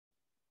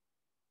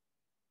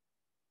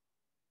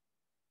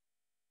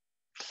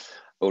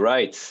All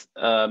right.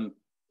 And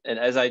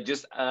as I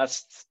just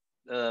asked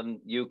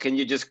you, can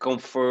you just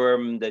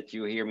confirm that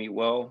you hear me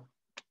well?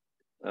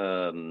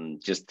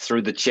 Just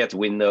through the chat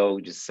window,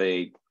 just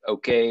say,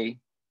 okay,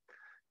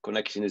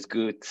 connection is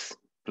good,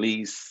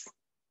 please.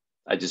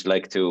 I just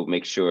like to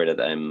make sure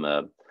that I'm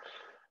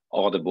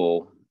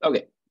audible.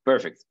 Okay,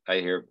 perfect. I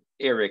hear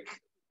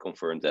Eric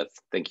confirmed that.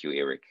 Thank you,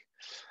 Eric.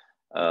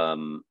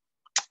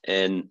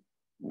 And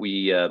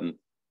we,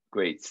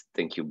 great,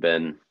 thank you,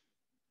 Ben.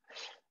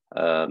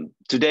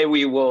 Today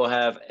we will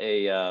have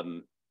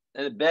and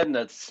Ben,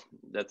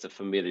 that's a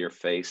familiar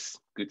face.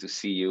 Good to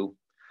see you.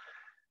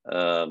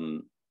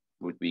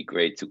 Would be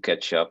great to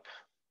catch up.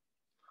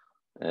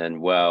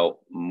 And while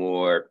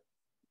more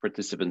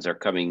participants are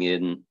coming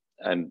in,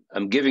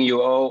 I'm giving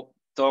you all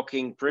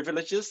talking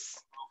privileges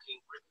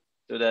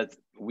so that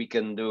we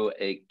can do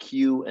a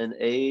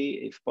Q&A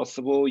if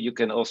possible. You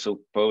can also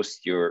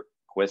post your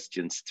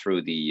questions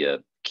through the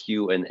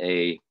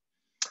Q&A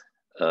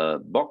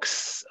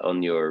box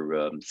on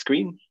your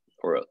screen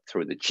or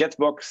through the chat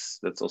box.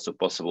 That's also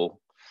possible.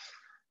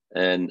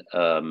 And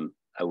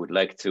I would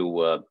like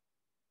to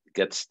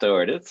get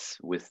started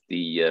with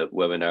the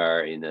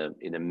webinar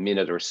in a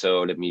minute or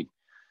so. Let me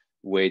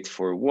wait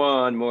for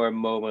one more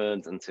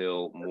moment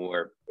until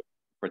more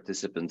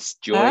participants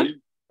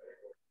join.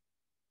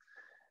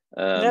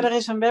 Er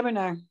is een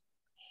webinar.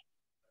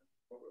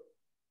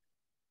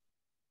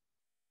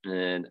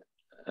 And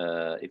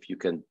if you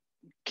can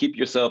keep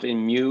yourself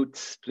in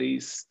mute,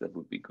 please, that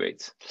would be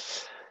great.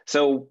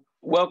 So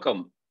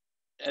welcome.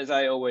 As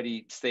I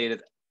already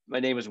stated, my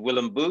name is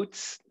Willem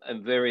Boots.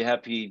 I'm very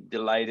happy,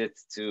 delighted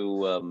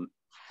to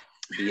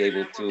be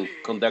able to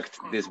conduct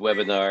this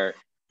webinar,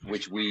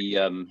 which we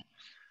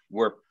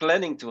were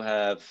planning to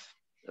have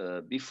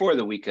before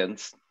the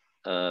weekend,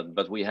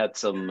 but we had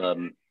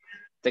some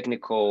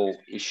technical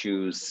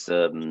issues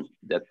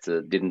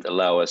that didn't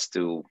allow us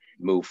to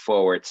move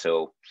forward.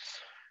 So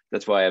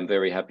that's why I'm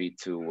very happy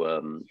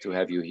to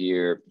have you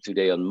here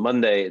today on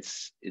Monday.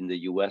 It's in the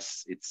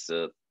US, it's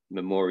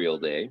Memorial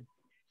Day,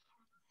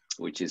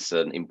 which is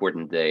an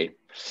important day.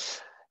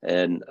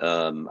 And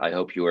I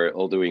hope you are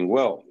all doing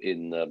well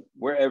in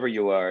wherever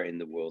you are in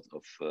the world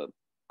of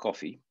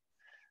coffee.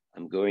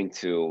 I'm going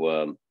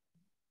to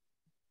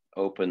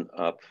open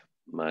up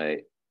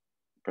my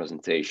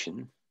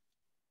presentation.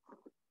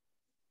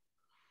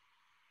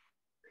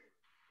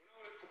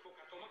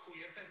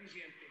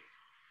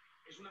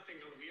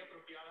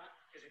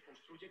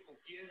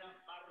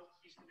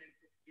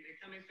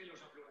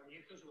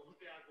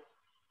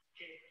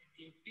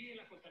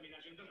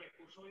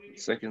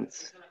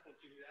 Seconds.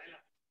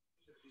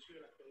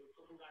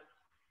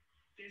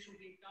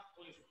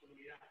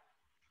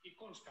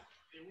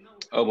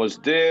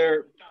 Almost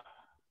there.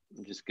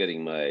 I'm just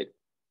getting my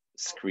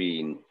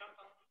screen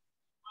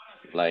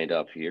lined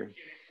up here.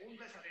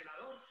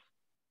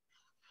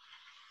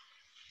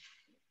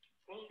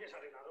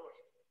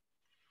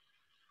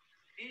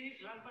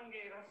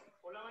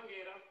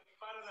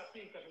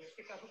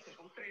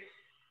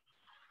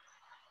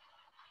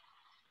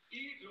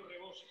 Y los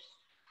reboses.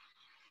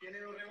 Tiene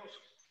dos reboses.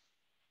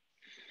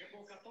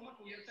 Toma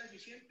cubierta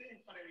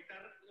eficiente para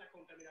evitar la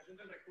contaminación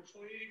del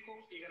recurso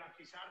hídrico y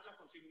garantizar la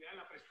continuidad de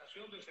la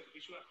prestación del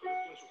servicio de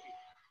producto de su fin.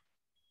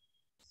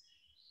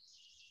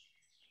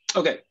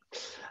 Okay,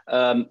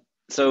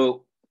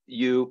 so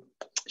you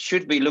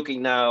should be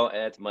looking now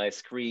at my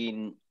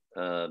screen,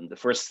 the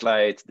first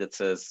slide that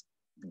says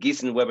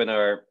Giesen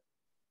Webinar,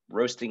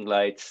 roasting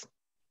lights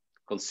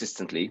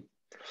consistently.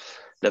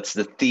 That's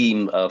the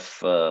theme of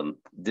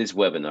this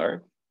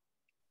webinar.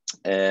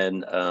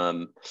 And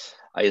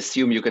I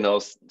assume you can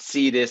all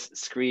see this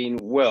screen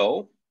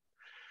well.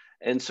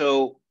 And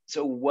so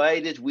why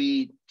did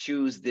we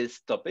choose this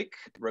topic,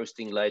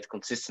 roasting light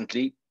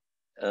consistently?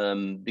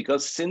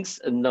 Because since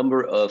a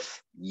number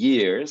of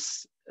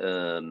years,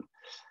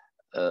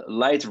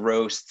 light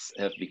roasts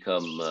have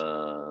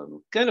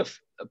become kind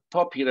of a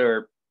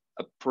popular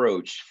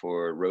approach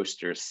for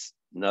roasters,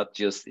 not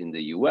just in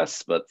the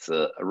US, but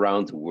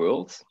around the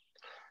world.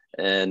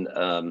 And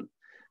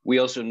we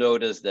also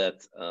noticed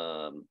that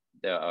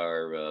there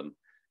are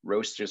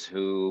roasters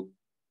who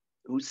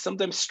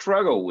sometimes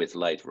struggle with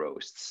light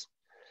roasts.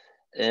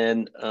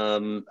 And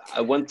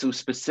I want to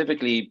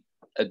specifically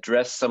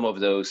address some of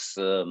those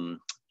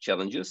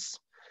challenges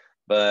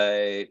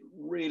by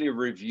really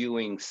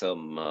reviewing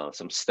some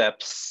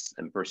steps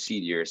and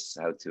procedures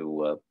how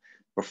to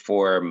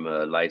perform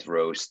light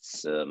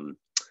roasts,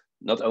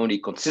 not only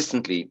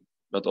consistently,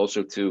 but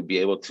also to be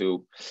able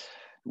to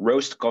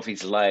roast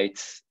coffees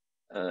light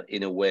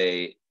in a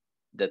way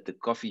that the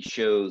coffee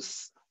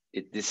shows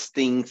its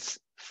distinct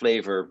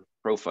flavor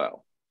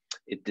profile,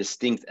 its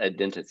distinct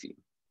identity.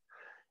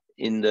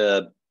 In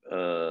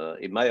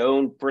my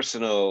own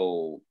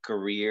personal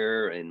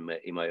career,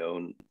 in my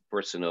own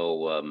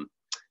personal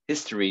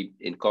history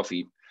in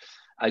coffee,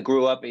 I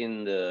grew up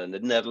in the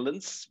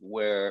Netherlands,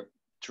 where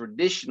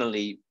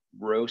traditionally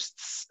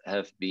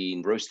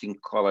roasting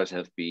colors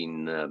have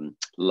been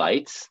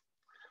light.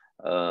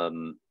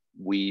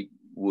 We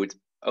would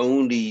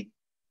only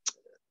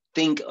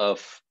think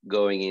of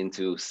going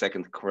into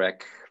second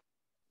crack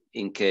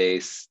in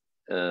case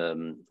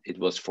it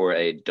was for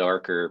a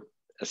darker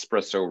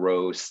espresso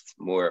roast,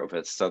 more of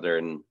a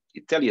Southern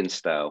Italian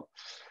style.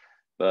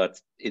 But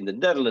in the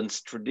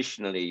Netherlands,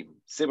 traditionally,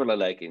 similar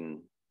like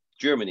in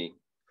Germany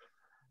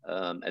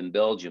and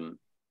Belgium,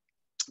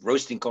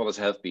 roasting colors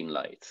have been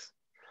light.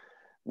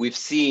 We've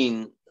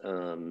seen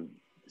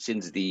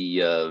since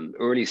the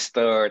early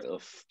start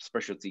of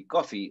specialty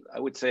coffee, I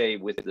would say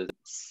with the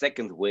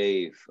second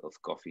wave of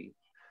coffee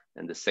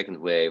and the second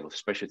wave of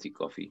specialty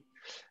coffee,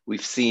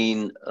 we've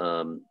seen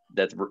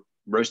that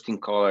roasting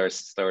colors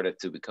started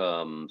to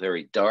become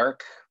very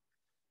dark.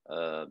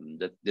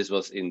 That this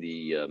was in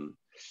the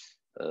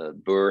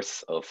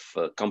birth of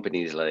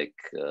companies like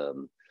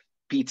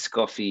Peet's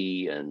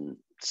Coffee and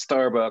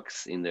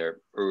Starbucks in their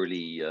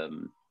early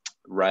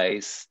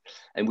rise.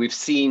 And we've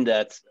seen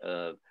that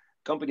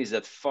companies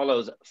that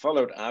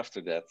followed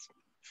after that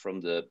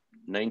from the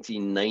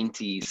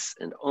 1990s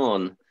and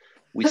on,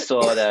 we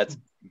saw that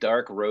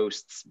dark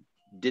roasts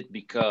did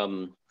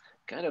become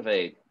kind of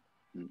a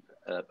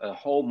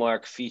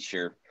hallmark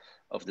feature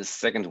of the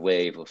second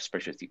wave of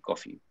specialty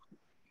coffee.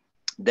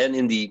 Then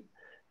in the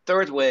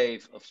third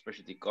wave of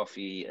specialty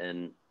coffee,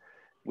 and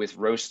with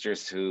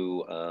roasters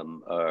who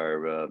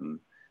are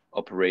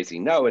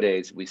operating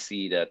nowadays, we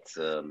see that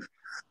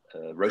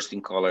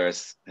roasting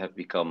colors have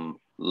become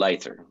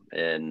lighter.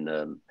 And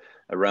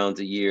around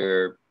the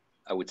year,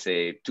 I would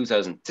say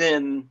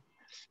 2010,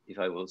 if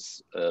I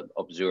was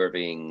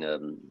observing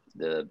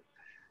the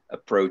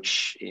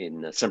approach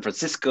in San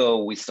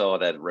Francisco, we saw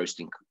that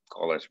roasting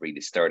colors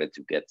really started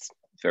to get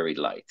very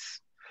light.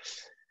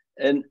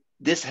 And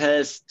this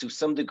has to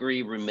some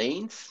degree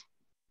remained,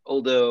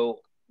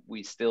 although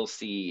we still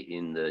see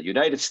in the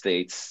United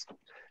States,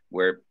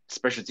 where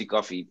specialty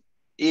coffee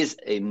is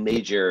a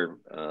major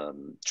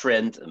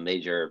trend, a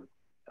major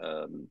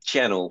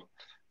channel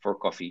for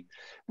coffee,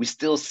 we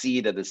still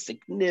see that a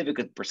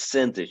significant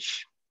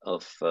percentage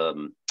of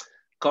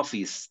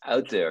coffees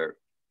out there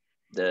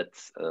that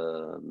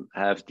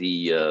have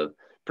the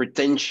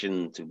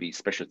pretension to be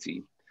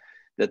specialty,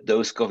 that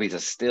those coffees are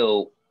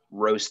still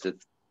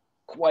roasted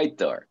quite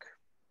dark.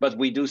 But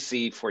we do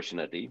see,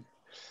 fortunately,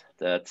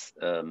 that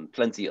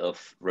plenty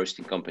of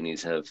roasting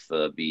companies have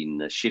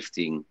been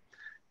shifting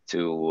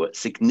to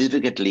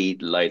significantly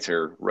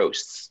lighter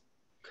roasts.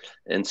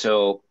 And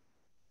so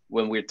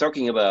when we're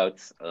talking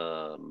about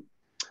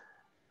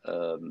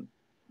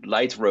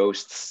light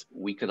roasts,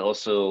 we can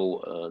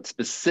also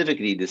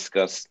specifically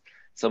discuss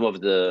some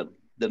of the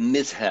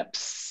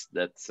mishaps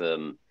that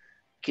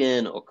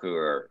can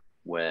occur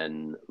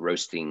when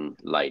roasting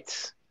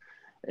light.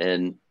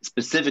 And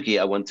specifically,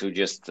 I want to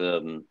just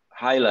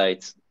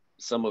highlight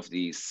some of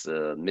these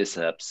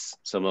mishaps,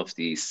 some of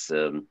these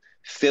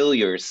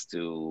failures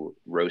to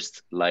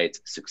roast light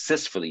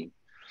successfully.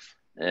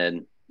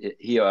 And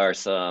here are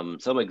some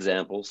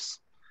examples.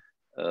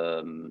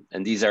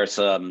 And these are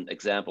some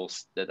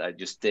examples that I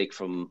just take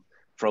from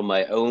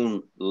my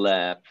own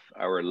lab.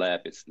 Our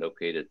lab is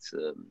located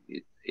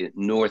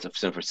north of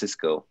San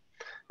Francisco,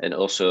 and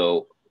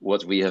also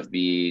what we have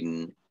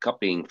been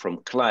copying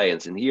from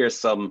clients. And here are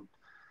some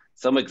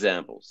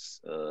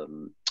examples,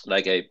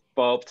 like a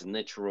pulped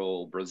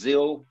natural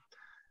Brazil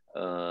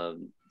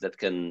that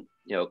can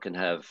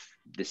have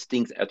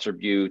distinct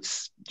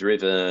attributes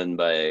driven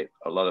by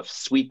a lot of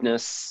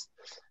sweetness,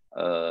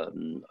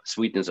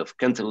 sweetness of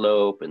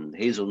cantaloupe and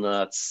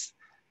hazelnuts.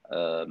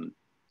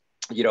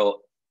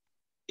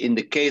 In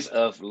the case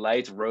of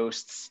light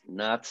roasts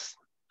not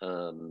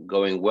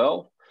going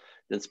well,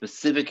 then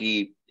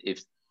specifically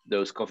if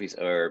those coffees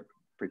are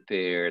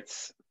prepared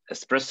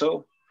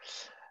espresso,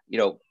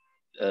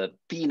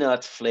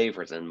 peanut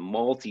flavors and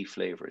malty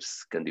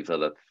flavors can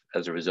develop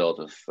as a result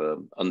of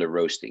under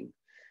roasting,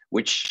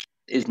 which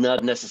is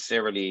not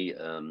necessarily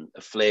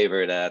a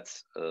flavor that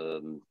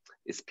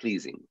is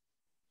pleasing.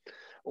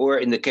 Or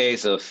in the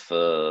case of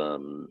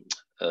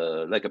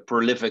like a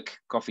prolific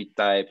coffee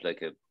type,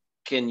 like a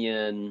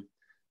Kenyan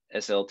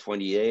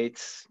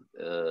SL28,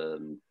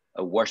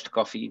 a washed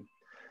coffee,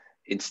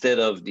 instead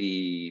of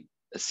the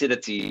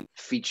acidity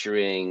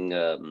featuring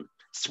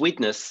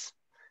sweetness,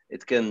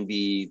 it can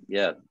be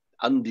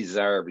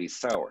undesirably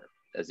sour,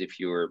 as if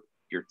you're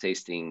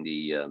tasting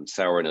the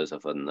sourness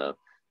of an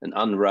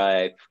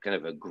unripe kind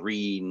of a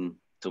green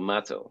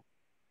tomato.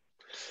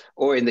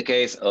 Or in the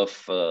case of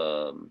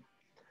a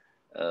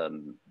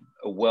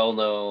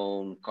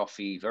well-known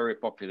coffee, very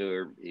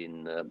popular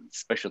in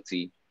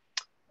specialty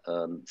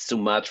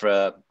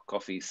Sumatra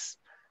coffees,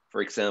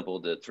 for example,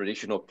 the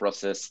traditional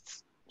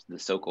processed, the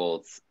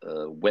so-called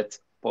wet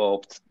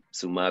pulped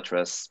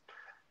Sumatras,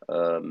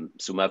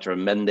 Sumatra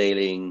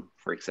Mendeling,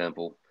 for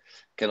example,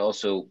 can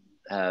also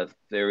have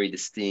very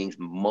distinct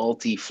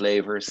malty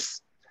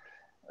flavors,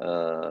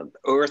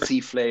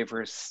 earthy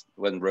flavors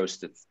when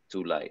roasted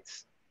too light.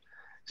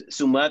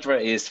 Sumatra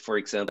is, for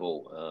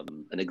example,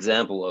 an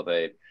example of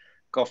a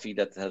coffee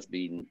that has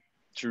been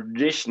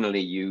traditionally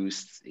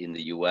used in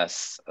the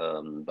US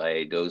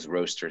by those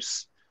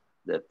roasters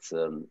that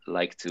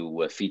like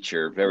to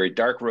feature very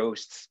dark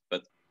roasts,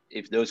 but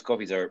if those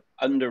coffees are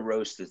under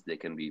roasted, they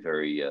can be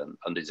very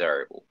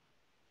undesirable.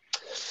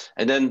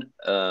 And then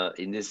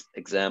in this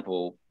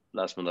example,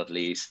 last but not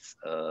least,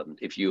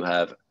 if you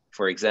have,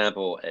 for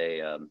example,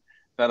 a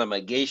Panama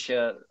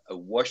Geisha, a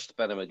washed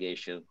Panama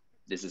Geisha,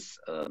 this is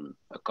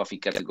a coffee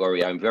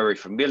category I'm very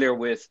familiar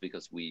with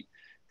because we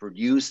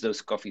produce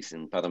those coffees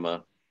in Panama.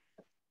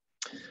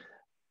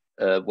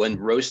 When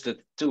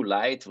roasted too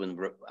light, when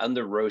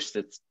under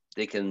roasted,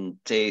 they can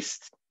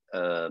taste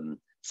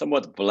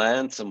somewhat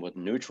bland, somewhat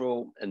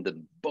neutral, and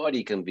the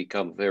body can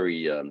become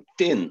very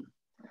thin,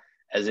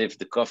 as if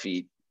the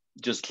coffee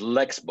just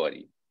lacks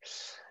body.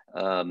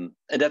 And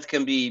that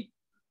can be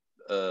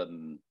a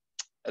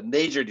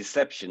major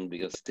deception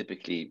because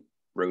typically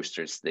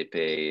roasters, they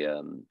pay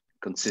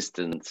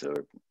consistent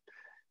or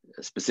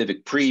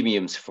specific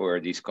premiums for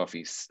these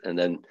coffees. And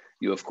then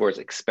you, of course,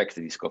 expect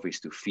these coffees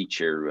to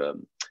feature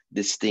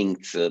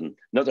distinct,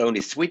 not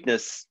only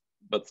sweetness,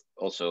 but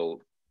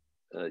also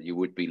you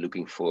would be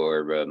looking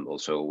for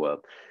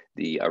also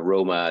the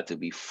aroma to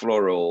be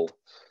floral.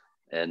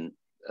 And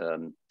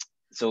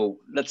so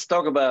let's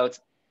talk about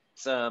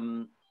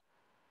some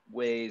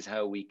ways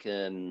how we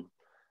can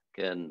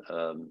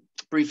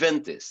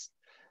prevent this.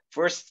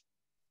 First,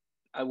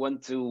 I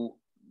want to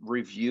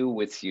review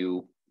with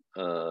you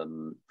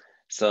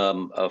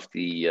some of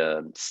the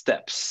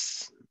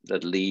steps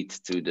that lead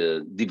to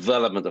the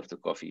development of the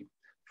coffee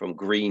from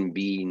green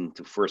bean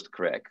to first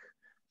crack,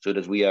 so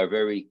that we are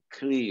very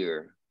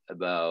clear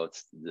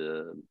about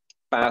the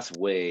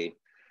pathway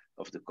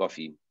of the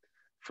coffee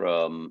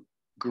from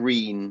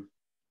green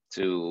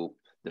to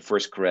the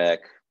first crack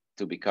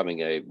to becoming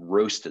a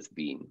roasted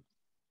bean.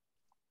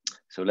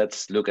 So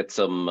let's look at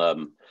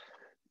some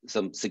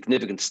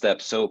significant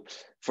steps. So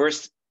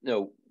first,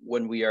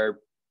 when we are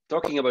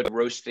talking about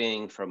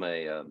roasting from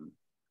a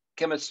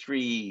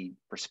chemistry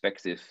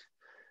perspective,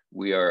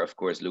 we are of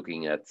course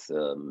looking at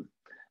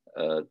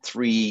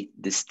three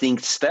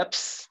distinct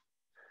steps.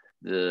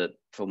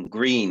 From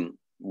green,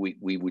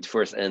 we would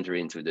first enter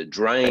into the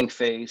drying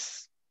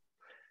phase.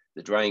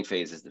 The drying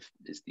phase is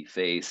the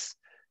phase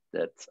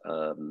that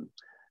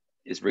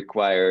is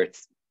required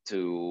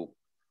to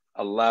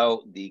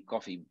allow the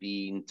coffee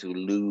bean to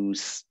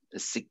lose a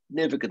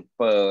significant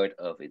part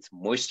of its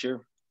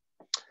moisture.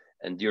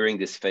 And during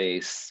this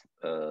phase,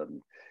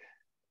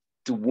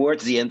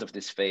 towards the end of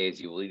this phase,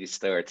 you will really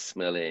start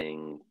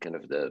smelling kind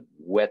of the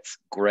wet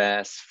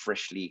grass,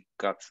 freshly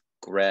cut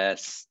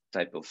grass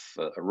type of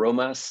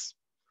aromas.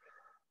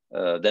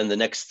 Then the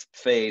next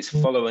phase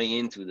following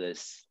into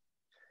this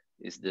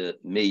is the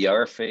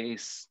Maillard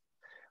phase.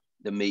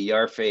 The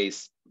Maillard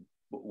phase,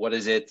 what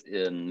is it?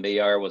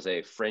 Maillard was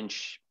a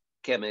French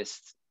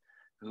chemist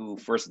who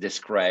first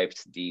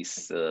described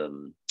these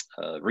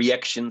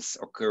reactions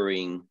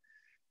occurring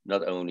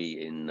not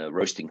only in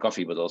roasting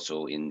coffee, but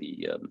also in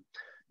the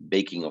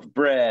baking of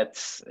bread.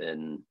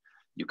 And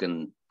you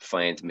can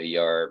find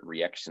Maillard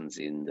reactions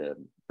in the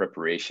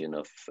preparation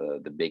of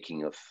the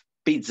baking of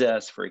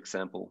pizzas, for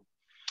example.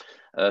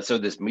 So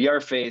this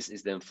Maillard phase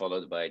is then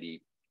followed by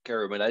the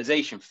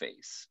caramelization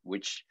phase,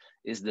 which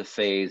is the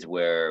phase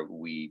where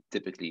we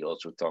typically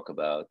also talk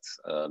about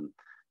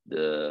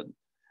the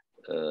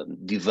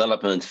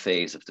development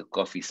phase of the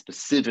coffee,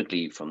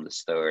 specifically from the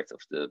start of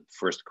the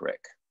first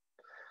crack.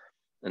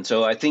 And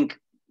so I think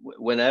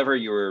whenever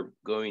you're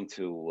going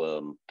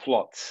to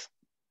plot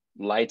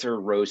lighter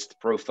roast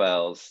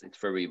profiles, it's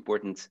very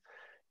important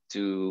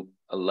to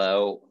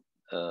allow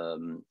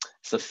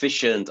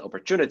sufficient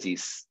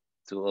opportunities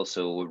to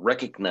also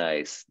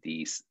recognize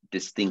these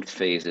distinct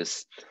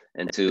phases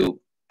and to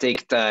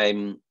take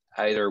time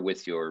either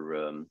with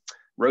your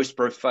roast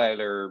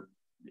profiler.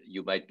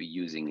 You might be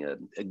using a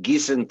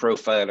Giesen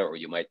profiler, or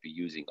you might be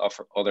using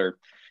other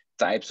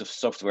types of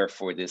software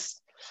for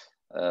this.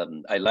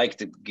 I like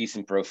the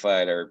Giesen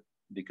profiler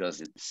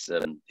because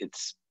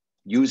it's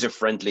user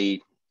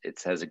friendly.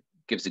 It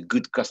gives a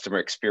good customer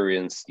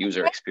experience,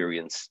 user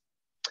experience.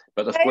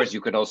 But of course,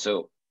 you can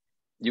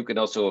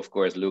also of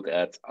course look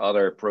at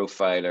other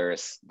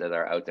profilers that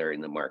are out there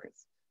in the market.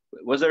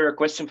 Was there a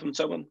question from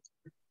someone?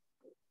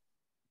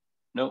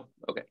 No?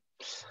 Okay.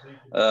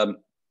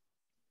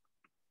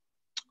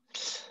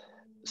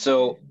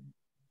 So,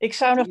 ik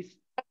zou nog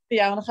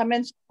ja, want dan gaan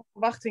mensen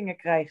verwachtingen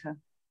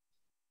krijgen.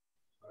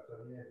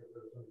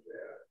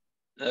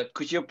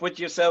 Could you put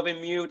yourself in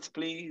mute,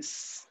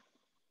 please?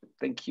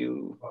 Thank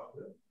you.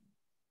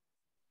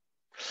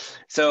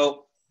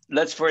 So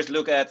let's first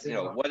look at,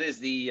 what is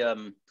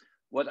the,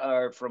 what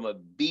are from a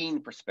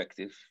bean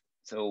perspective?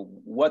 So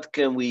what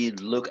can we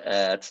look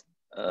at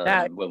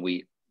when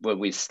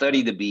we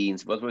study the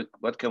beans?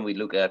 What can we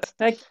look at?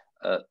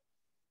 And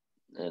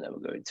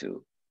I'm going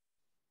to.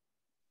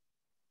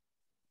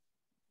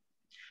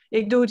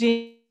 Ik doe het in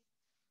ieder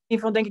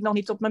geval denk ik nog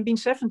niet op mijn bean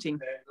 17.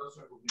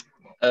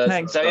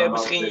 Nee. Zou je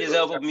misschien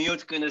jezelf op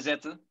mute kunnen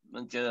zetten?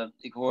 Want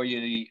ik hoor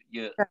jullie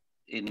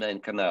in mijn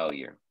kanaal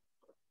hier.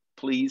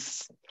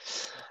 Please.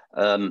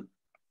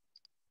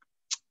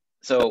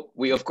 So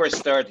we of course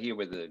start here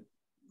with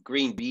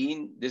green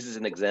bean. This is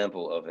an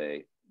example of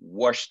a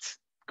washed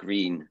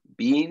green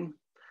bean.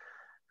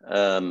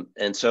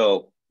 And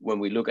so when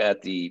we look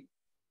at the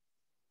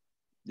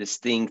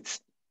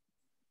distinct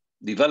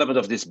development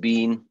of this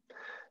bean,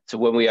 so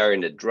when we are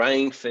in the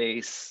drying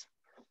phase,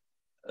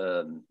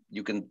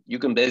 you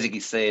can basically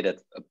say that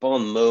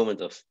upon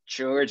moment of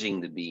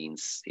charging the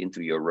beans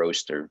into your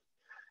roaster,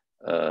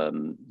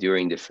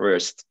 during the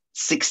first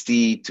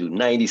 60 to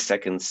 90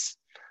 seconds,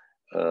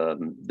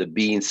 the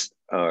beans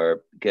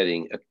are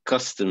getting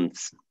accustomed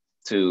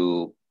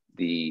to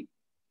the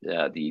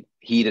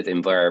heated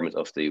environment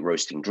of the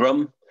roasting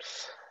drum.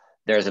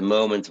 There's a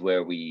moment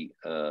where we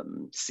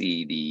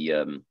see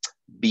the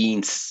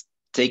beans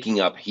taking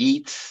up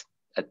heat.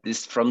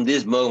 From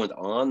this moment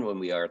on, when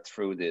we are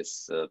through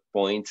this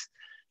point,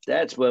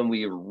 that's when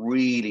we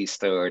really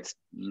start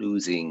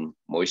losing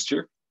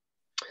moisture.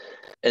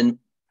 And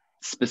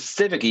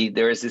specifically,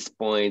 there is this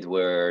point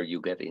where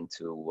you get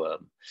into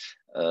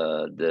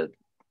the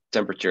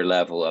temperature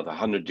level of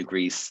 100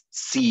 degrees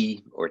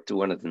C or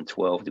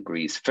 212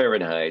 degrees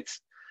Fahrenheit,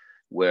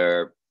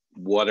 where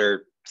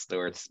water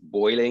starts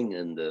boiling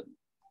and the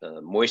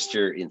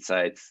moisture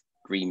inside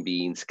green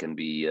beans can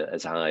be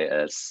as high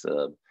as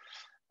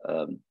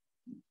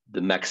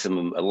the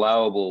maximum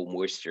allowable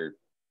moisture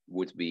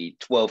would be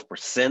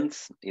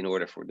 12% in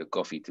order for the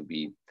coffee to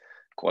be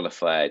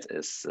qualified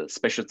as a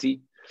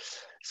specialty.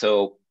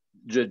 So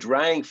the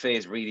drying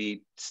phase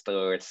really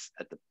starts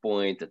at the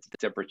point that the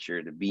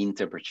temperature, the bean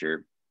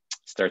temperature,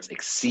 starts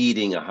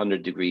exceeding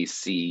 100 degrees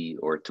C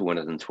or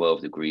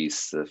 212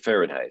 degrees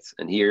Fahrenheit.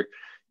 And here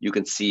you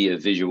can see a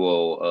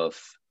visual of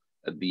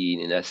a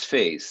bean in S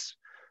phase,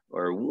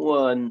 or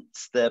one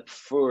step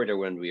further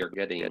when we are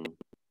getting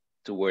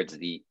towards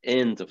the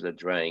end of the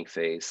drying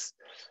phase,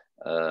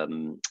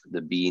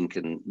 the bean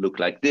can look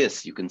like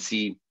this. You can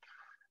see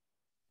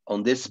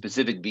on this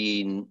specific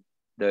bean,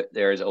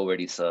 there is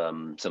already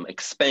some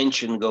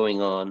expansion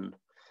going on.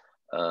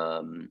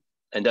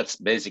 And that's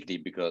basically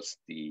because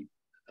the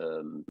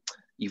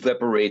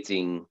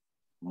evaporating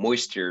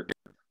moisture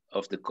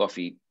of the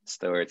coffee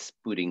starts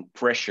putting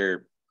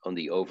pressure on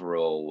the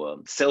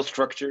overall cell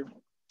structure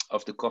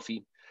of the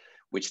coffee,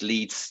 which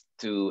leads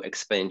to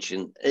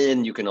expansion.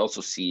 And you can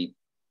also see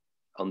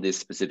on this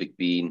specific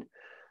bean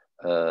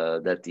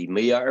that the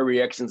Maillard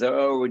reactions are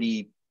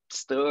already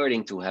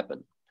starting to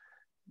happen,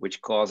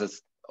 which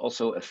causes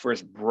also a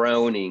first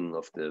browning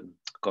of the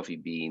coffee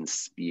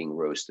beans being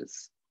roasted.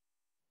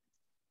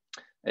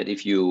 And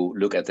if you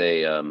look at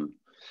a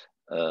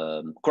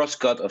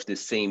crosscut of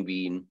this same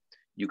bean,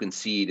 you can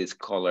see this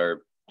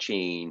color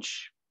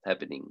change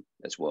happening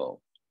as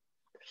well,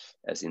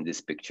 as in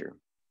this picture.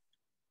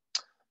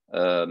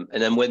 And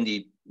then when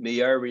the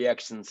Maillard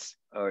reactions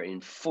are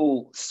in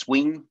full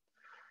swing,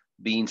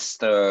 beans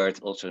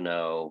start also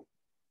now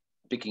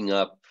picking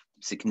up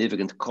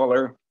significant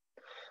color.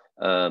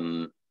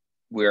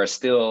 We are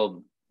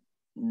still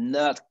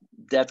not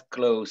that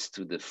close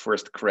to the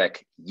first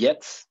crack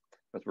yet,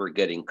 but we're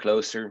getting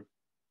closer.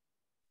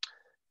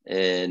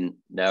 And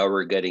now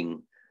we're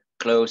getting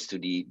close to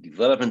the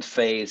development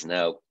phase.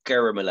 Now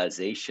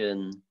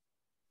caramelization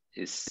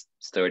is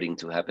starting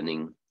to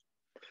happening.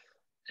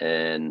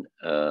 And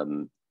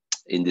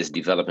in this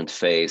development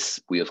phase,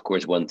 we of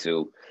course want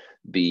to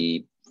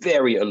be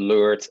very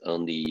alert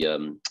on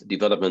the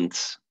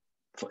development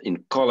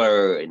in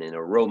color and in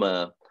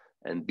aroma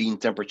and bean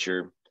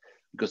temperature,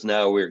 because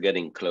now we're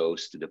getting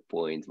close to the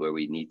point where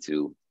we need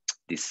to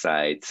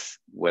decide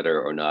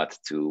whether or not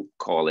to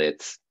call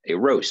it a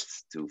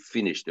roast, to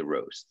finish the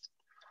roast.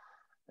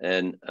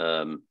 And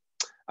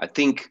I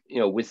think,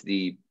 with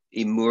the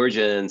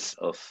emergence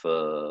of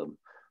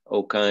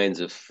all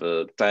kinds of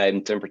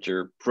time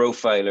temperature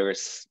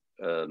profilers,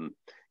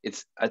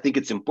 I think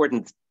it's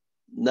important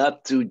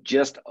not to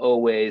just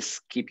always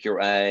keep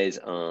your eyes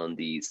on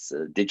these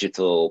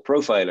digital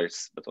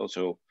profilers, but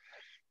also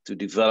to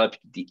develop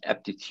the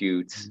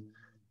aptitude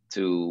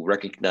to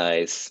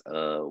recognize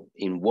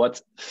in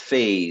what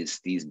phase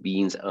these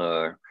beans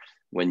are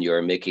when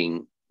you're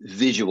making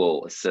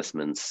visual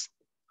assessments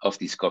of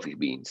these coffee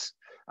beans.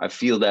 I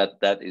feel that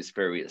that is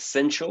very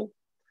essential,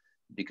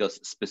 because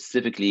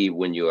specifically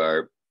when you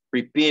are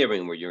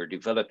preparing, when you're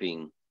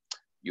developing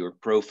your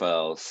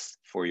profiles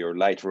for your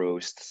light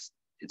roasts,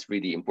 it's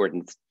really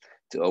important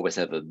to always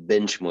have a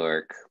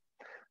benchmark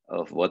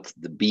of what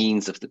the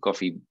beans of the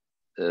coffee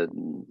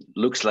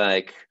looks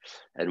like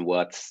and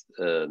what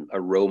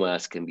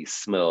aromas can be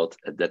smelled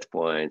at that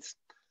point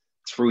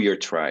through your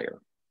trier.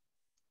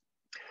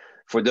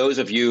 For those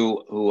of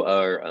you who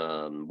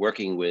are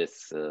working with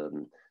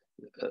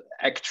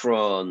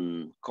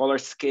Actron color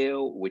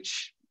scale,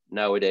 which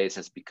nowadays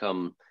has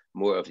become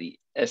more of the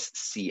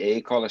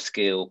SCA color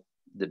scale,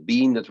 the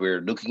bean that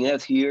we're looking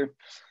at here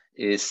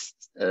is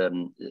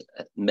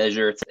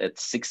measured at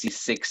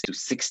 66 to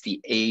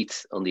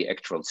 68 on the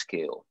Actron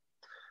scale.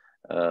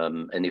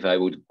 And if I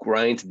would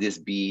grind this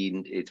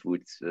bean, it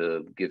would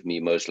give me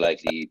most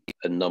likely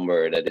a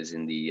number that is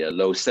in the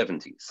low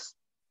 70s.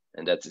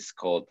 And that is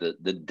called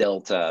the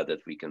delta that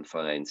we can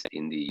find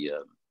in the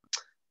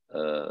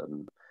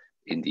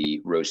in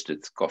the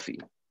roasted coffee.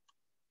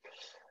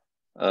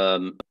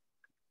 And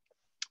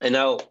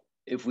now,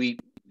 if we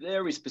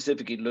very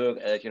specifically look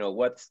at,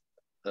 what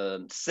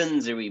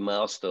sensory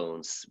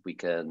milestones we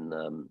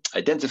can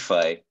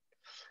identify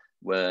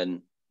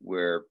when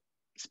we're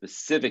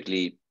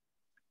specifically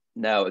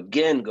now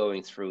again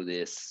going through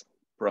this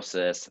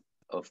process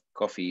of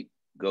coffee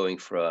going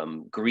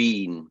from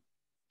green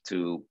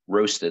to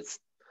roasted,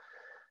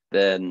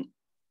 then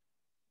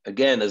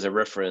again, as a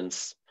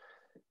reference,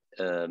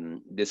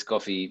 this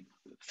coffee,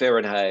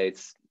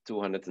 Fahrenheit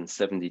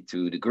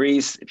 272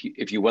 degrees.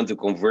 If you want to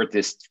convert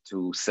this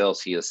to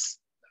Celsius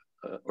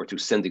or to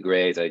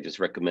centigrade, I just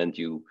recommend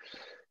you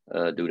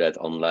do that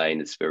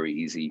online. It's very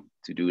easy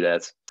to do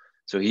that.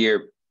 So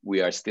here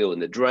we are still in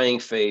the drying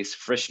phase.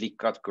 Freshly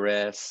cut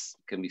grass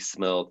can be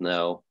smelled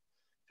now.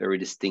 Very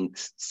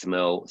distinct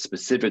smell,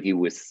 specifically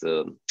with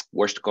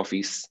washed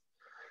coffees.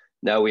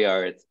 Now we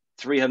are at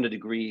 300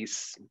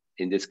 degrees,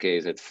 in this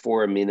case at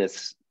 4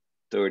 minutes,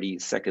 30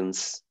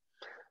 seconds.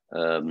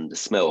 The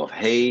smell of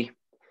hay.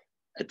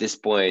 At this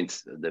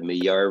point, the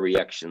Maillard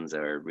reactions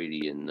are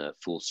really in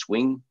full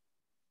swing.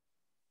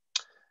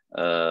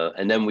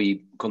 And then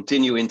we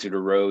continue into the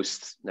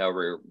roast. Now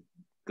we're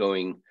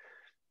going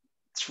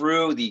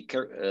through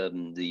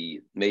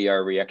the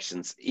Maillard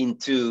reactions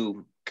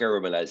into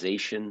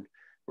caramelization.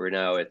 We're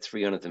now at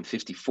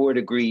 354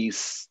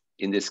 degrees,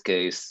 in this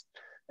case,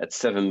 at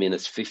 7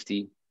 minutes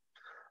 50.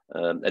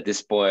 At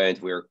this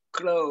point, we're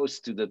close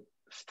to the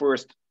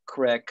first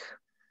crack,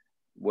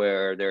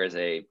 where there's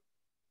a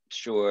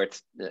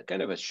short,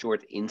 kind of a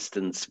short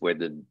instance where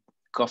the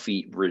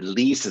coffee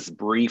releases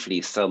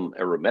briefly some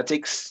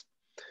aromatics.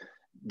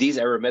 These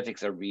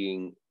aromatics are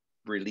being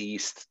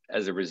released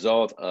as a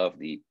result of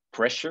the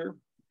pressure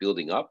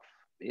building up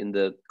in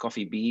the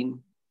coffee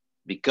bean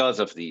because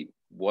of the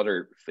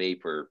water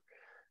vapor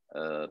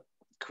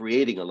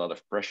creating a lot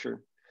of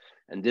pressure.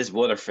 And this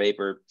water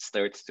vapor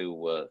starts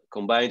to,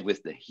 combined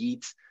with the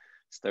heat,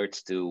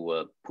 starts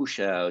to push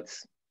out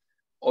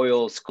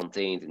oils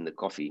contained in the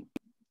coffee,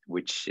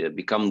 which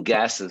become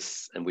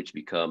gases and which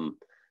become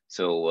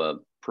so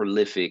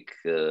prolific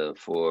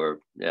for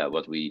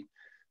what we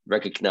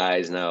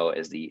recognize now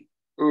as the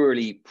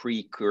early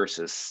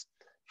precursors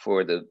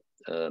for the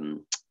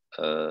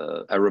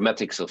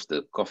aromatics of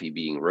the coffee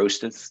being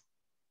roasted.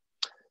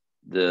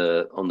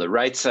 On the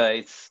right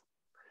side,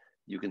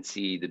 you can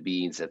see the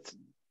beans at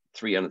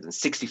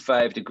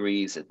 365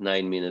 degrees at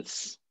 9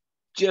 minutes,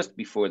 just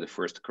before the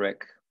first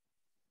crack.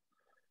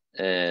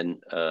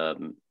 And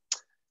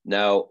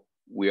now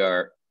we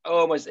are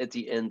almost at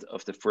the end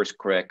of the first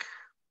crack.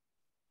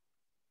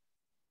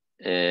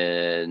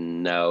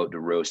 And now the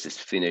roast is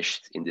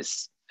finished in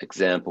this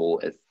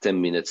example at 10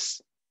 minutes,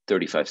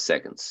 35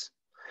 seconds.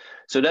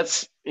 So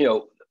that's,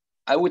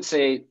 I would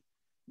say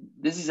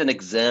this is an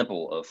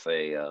example of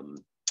a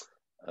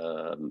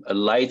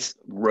light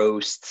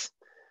roast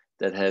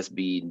that has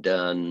been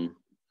done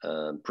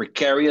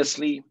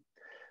precariously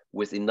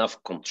with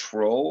enough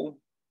control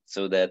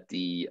so that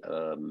the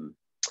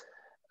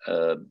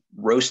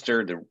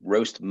roaster, the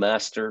roast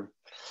master,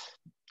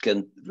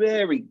 can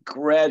very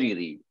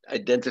gradually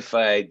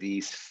identify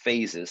these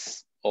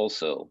phases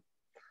also.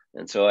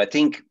 And so I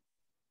think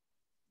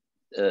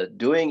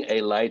doing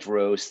a light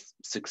roast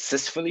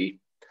successfully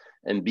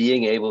and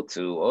being able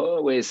to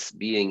always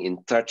being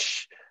in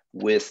touch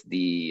with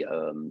the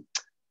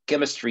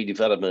chemistry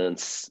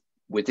developments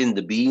within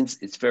the beans,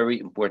 it's very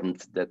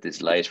important that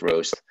this light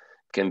roast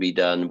can be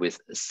done with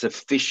a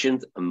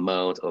sufficient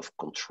amount of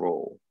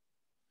control.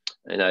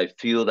 And I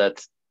feel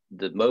that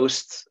the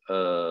most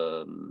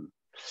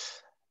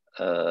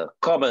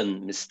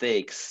common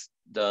mistakes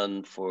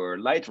done for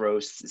light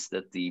roasts is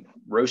that the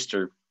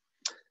roaster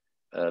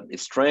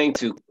is trying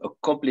to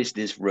accomplish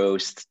this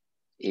roast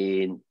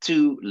in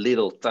too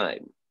little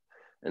time.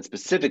 And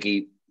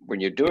specifically, when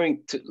you're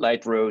doing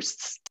light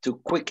roasts too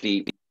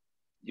quickly,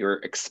 you're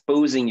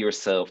exposing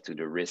yourself to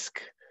the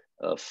risk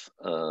of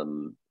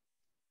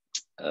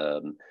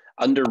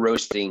under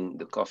roasting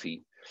the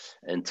coffee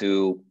and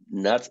to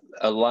not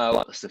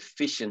allow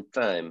sufficient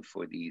time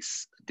for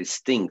these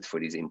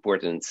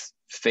important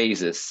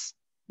phases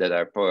that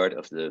are part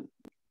of the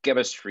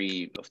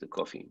chemistry of the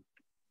coffee.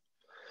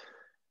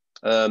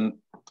 And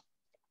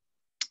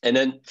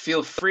then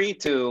feel free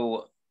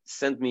to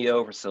send me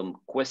over some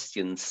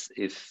questions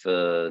if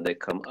they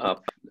come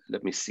up.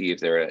 Let me see if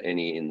there are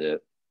any in the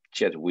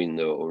chat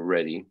window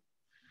already.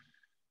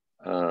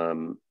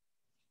 I'm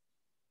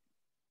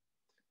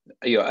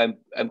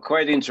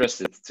quite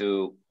interested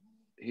to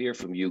hear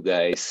from you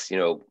guys,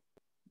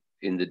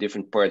 in the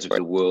different parts of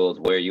the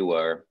world where you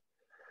are.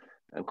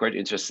 I'm quite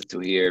interested to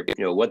hear,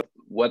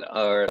 what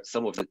are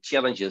some of the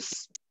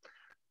challenges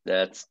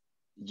that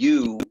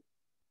you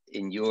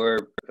in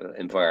your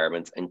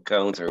environment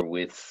encounter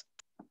with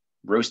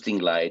roasting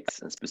light,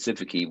 and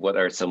specifically, what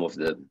are some of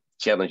the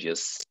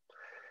challenges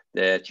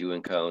that you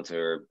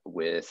encounter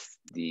with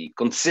the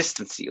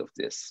consistency of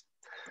this?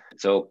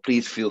 So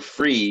please feel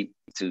free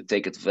to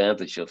take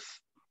advantage of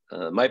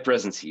my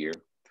presence here.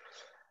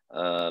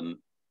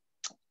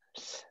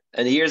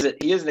 And here's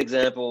an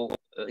example.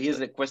 Here's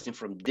a question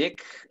from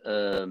Dick.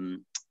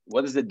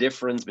 What is the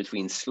difference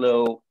between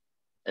slow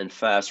and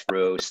fast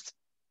roast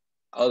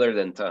other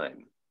than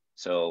time?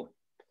 So,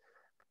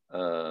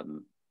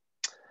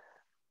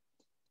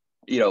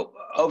 you know,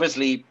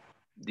 obviously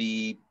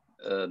the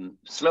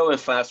slow and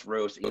fast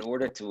roast, in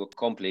order to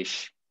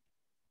accomplish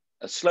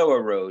a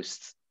slower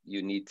roast,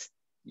 you'll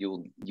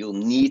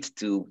need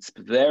to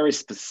very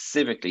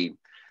specifically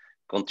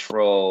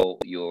control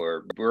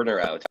your burner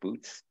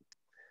output.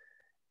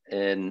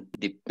 And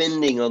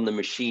depending on the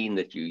machine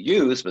that you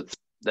use, but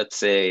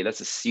let's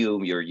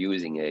assume you're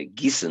using a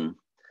Giesen,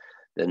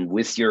 then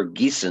with your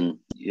Giesen,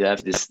 you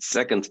have this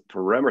second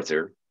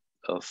parameter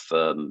of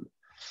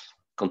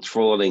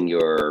controlling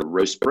your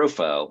roast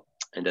profile,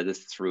 and that is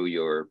through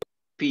your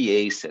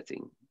PA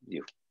setting,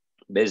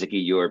 basically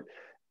your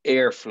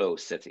airflow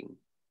setting.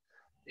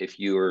 If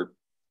you're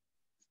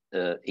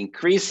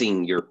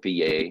increasing your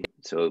PA,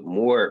 so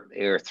more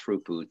air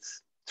throughput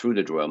through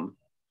the drum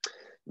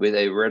with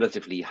a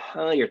relatively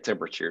higher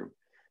temperature,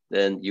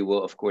 then you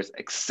will of course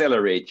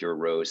accelerate your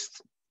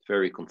roast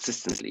very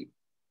consistently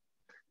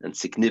and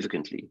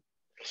significantly.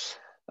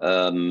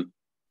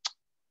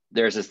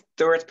 There's a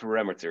third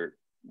parameter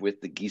with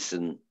the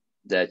Giesen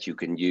that you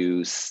can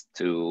use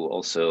to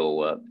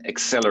also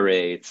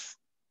accelerate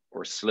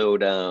or slow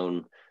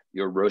down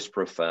your roast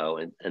profile,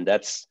 and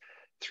that's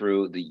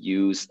through the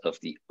use of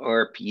the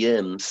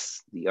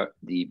RPMs,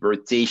 the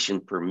rotation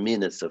per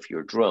minute of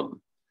your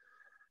drum.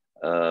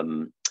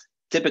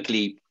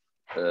 Typically,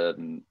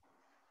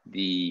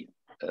 the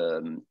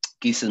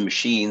Giesen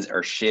machines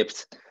are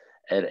shipped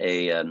at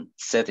a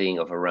setting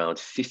of around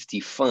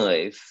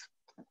 55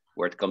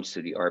 where it comes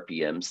to the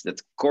RPMs.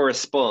 That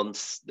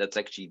corresponds, that's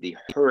actually the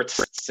Hertz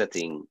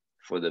setting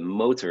for the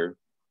motor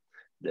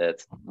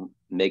that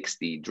makes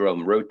the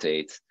drum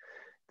rotate.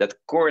 That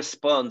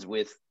corresponds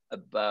with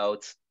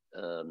about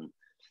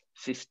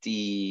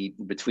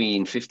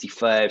between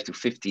 55 to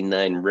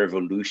 59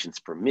 revolutions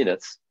per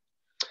minute.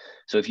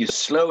 So if you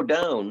slow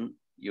down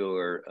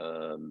your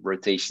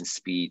rotation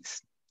speed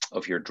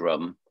of your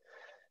drum,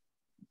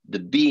 the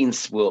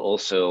beans will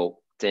also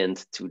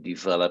tend to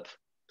develop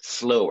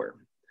slower.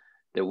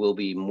 There will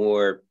be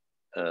more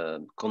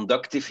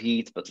conductive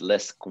heat, but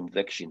less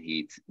convection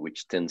heat,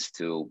 which tends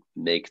to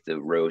make the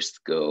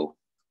roast go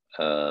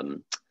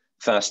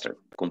faster,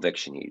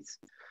 convection heat.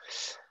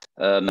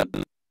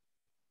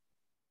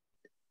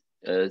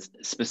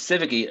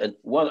 Specifically,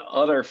 one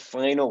other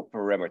final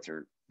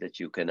parameter that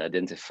you can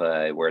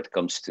identify where it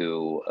comes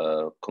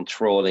to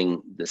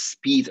controlling the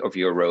speed of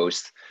your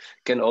roast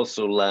can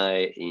also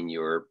lie in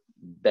your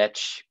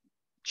batch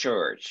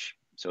charge.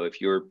 So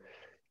if you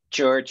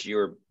charge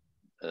your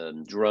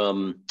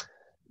drum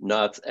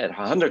not at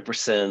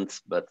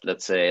 100%, but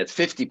let's say at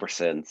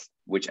 50%,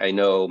 which I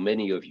know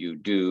many of you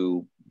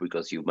do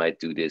because you might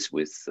do this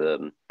with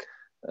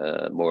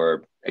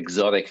more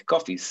exotic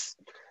coffees,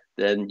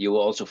 then you will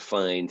also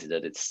find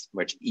that it's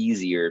much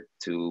easier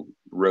to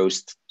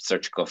roast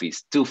such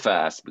coffees too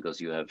fast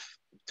because you have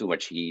too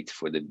much heat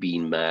for the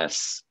bean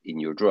mass in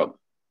your drum.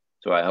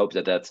 So I hope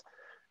that that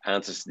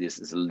answers this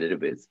a little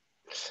bit.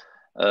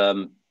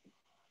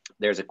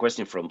 There's a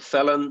question from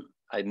Fallon.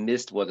 I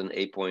missed what an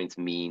A point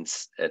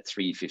means at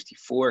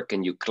 354.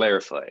 Can you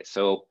clarify?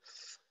 So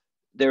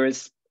there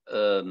is,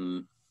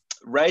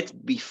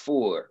 right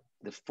before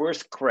the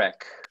first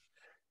crack,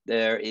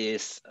 there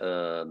is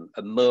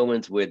a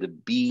moment where the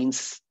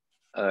beans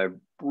are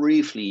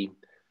briefly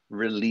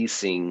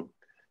releasing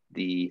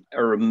the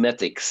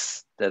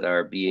aromatics that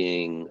are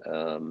being,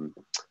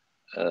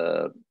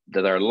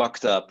 that are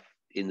locked up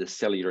in the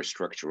cellular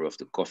structure of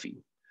the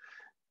coffee.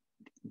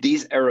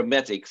 These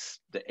aromatics,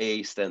 the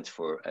A stands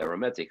for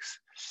aromatics.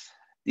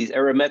 These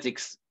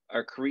aromatics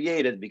are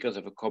created because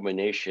of a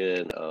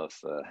combination of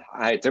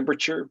high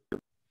temperature,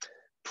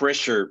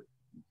 pressure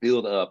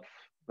build up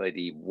by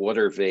the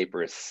water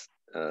vapors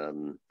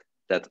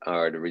that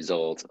are the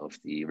result of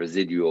the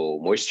residual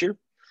moisture.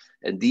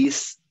 And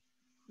these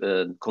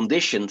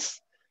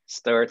conditions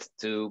start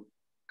to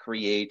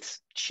create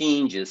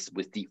changes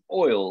with the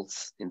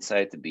oils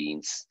inside the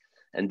beans.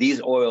 And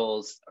these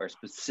oils are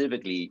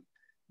specifically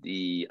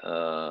the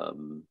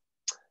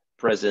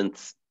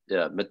present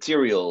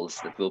materials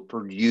that will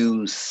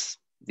produce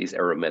these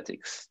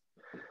aromatics.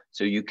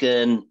 So you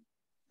can,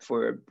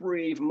 for a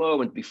brief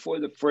moment before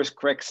the first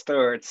crack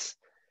starts,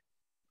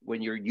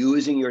 when you're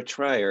using your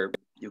trier,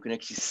 you can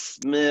actually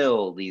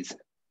smell these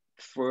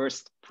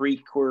first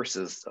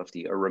precursors of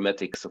the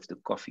aromatics of the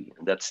coffee.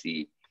 And that's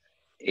the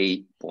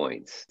A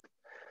point.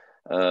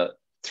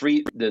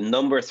 The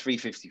number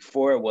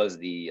 354 was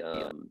the,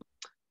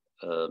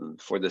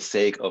 for the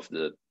sake of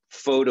the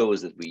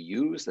photos that we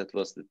use, that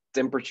was the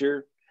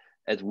temperature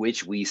at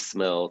which we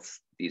smelled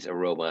these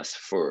aromas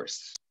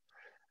first.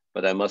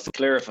 But I must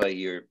clarify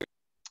here,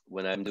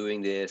 when I'm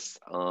doing this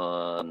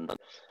on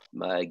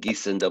my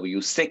Giesen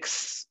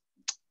W6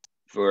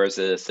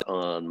 versus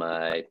on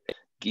my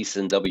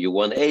Giesen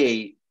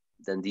W1A,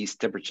 then these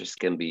temperatures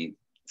can be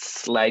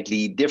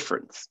slightly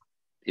different.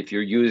 If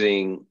you're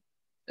using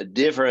a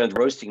different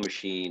roasting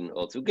machine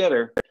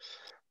altogether,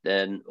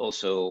 then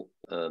also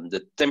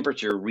the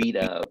temperature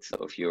readout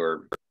of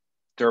your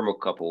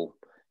thermocouple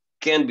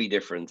can be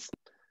different,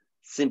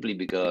 simply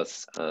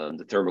because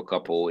the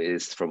thermocouple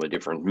is from a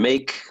different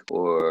make,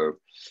 or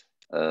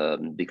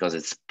because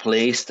it's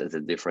placed at a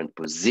different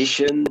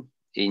position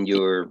in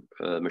your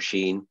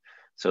machine.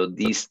 So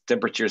these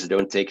temperatures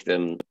don't take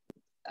them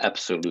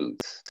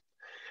absolute.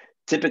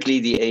 Typically,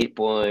 the 8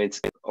 point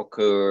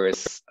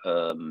occurs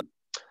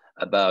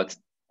about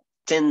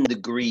 10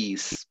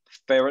 degrees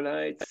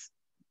Fahrenheit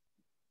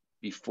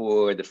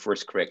before the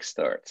first crack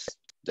starts.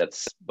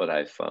 That's what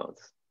I found.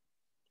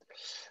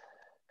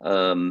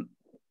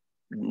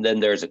 Then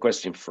there's a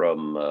question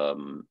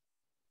from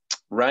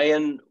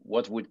Ryan.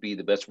 What would be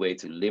the best way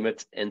to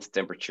limit end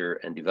temperature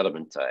and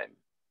development time?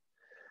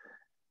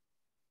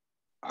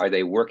 Are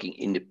they working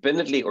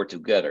independently or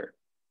together?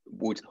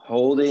 Would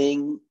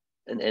holding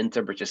an end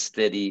temperature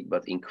steady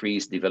but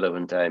increased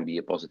development time be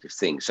a positive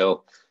thing?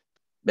 So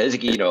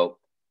basically, now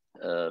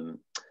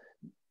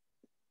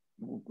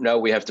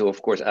we have to,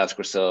 of course, ask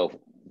ourselves,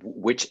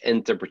 which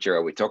end temperature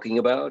are we talking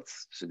about?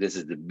 So this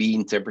is the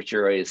bean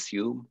temperature, I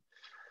assume.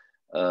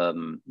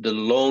 The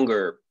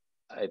longer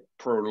I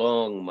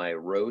prolong my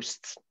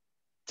roast,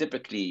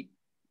 typically,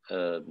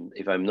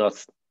 if I'm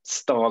not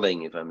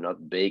stalling, if I'm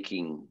not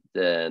baking,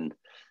 then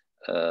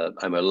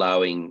I'm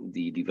allowing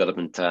the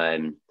development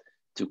time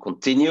to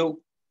continue.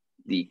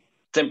 The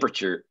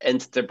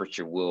end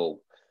temperature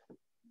will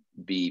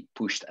be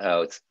pushed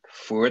out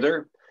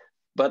further,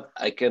 but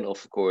I can,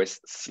 of course,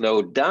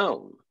 slow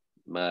down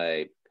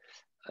my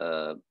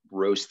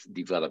roast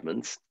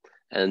development,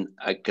 and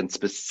I can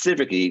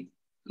specifically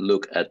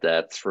look at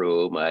that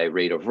through my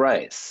rate of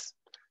rise.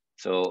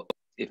 So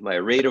if my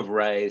rate of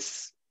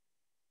rise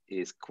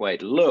is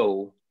quite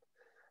low,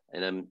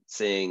 and I'm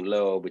saying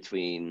low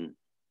between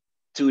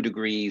 2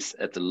 degrees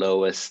at the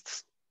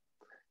lowest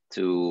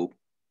to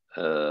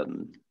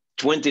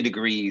 20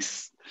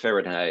 degrees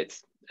Fahrenheit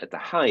at the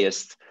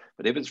highest,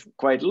 but if it's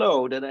quite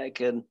low, then I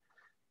can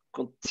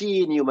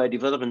continue my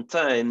development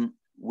time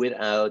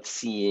without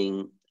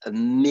seeing a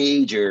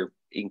major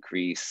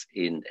increase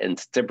in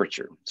end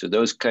temperature. So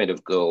those kind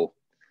of go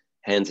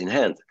hand in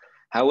hand.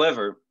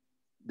 However,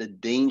 the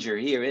danger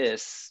here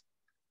is,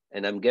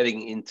 and I'm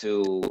getting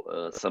into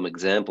some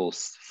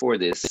examples for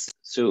this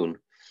soon,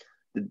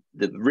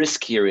 the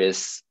risk here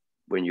is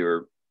when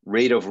your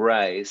rate of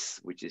rise,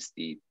 which is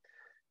the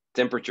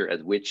temperature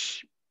at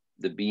which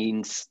the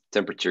bean's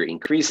temperature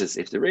increases,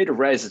 if the rate of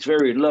rise is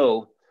very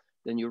low,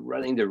 then you're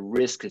running the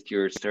risk that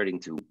you're starting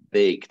to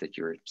bake, that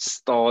you're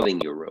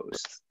stalling your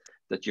roast,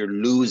 that you're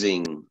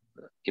losing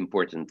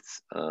important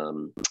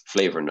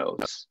flavor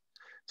notes.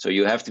 So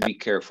you have to be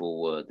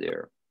careful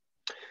there.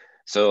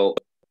 So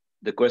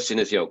the question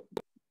is,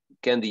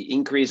 can the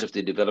increase of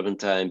the development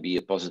time be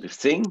a positive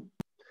thing?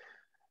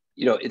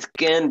 It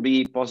can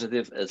be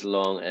positive as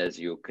long as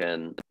you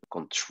can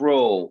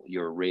control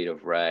your rate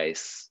of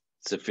rise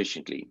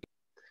sufficiently.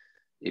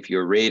 If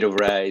your rate of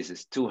rise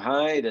is too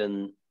high,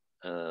 then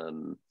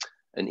an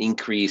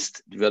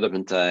increased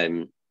development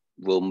time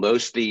will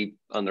mostly,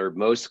 under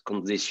most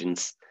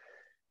conditions,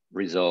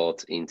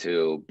 result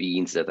into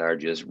beans that are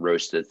just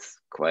roasted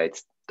quite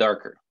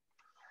darker.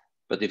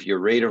 But if your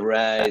rate of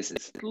rise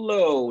is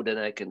low, then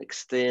I can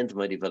extend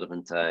my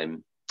development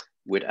time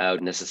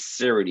without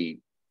necessarily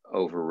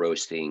over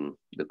roasting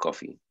the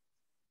coffee.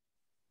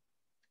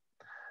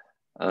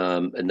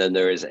 And then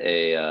there is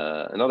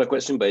another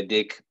question by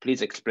Dick.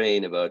 Please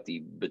explain about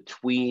the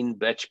between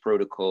batch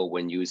protocol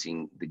when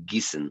using the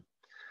Giesen.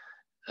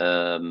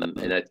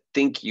 And I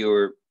think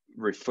you're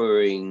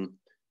referring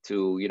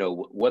to,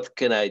 what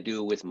can I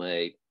do with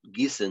my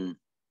Giesen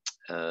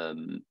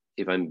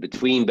if I'm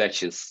between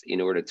batches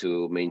in order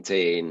to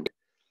maintain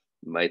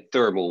my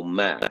thermal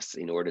mass,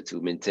 in order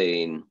to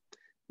maintain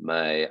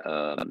my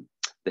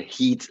the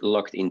heat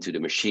locked into the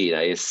machine.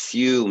 I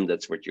assume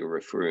that's what you're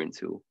referring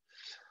to.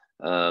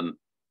 My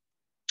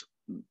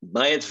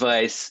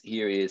advice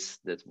here is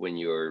that when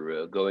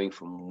you're going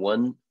from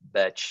one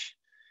batch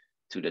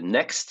to the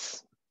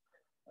next,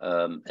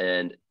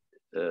 I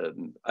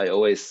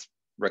always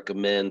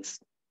recommend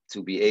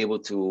to be able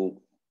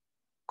to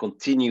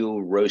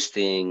continue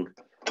roasting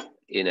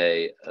in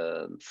a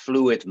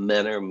fluid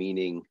manner,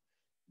 meaning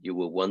you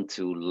will want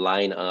to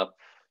line up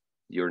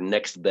your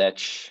next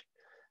batch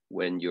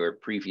when your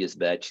previous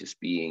batch is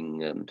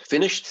being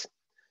finished.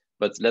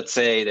 But let's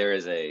say there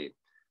is a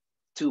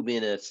 2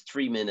 minutes,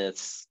 3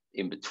 minutes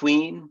in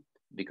between,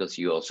 because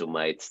you also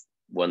might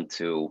want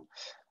to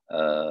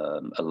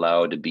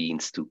allow the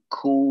beans to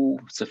cool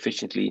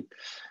sufficiently.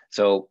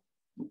 So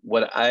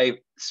what I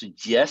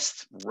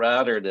suggest,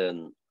 rather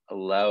than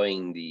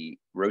allowing the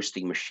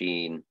roasting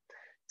machine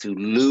to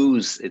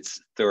lose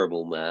its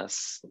thermal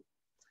mass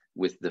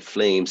with the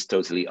flames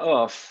totally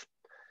off,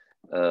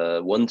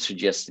 one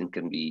suggestion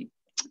can be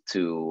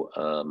to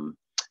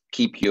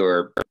keep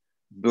your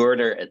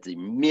burner at the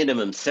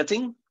minimum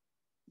setting.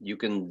 You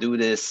can do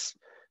this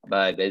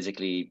by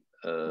basically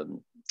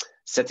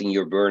setting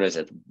your burners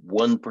at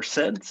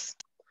 1%.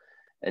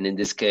 And in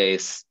this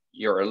case,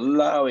 you're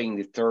allowing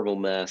the thermal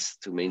mass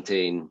to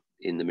maintain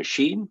in the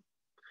machine.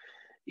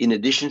 In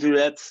addition to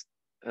that,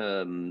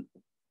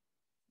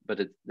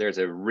 there's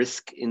a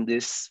risk in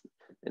this,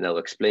 and I'll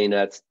explain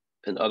that.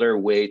 Another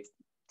way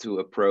to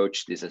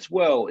approach this as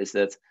well is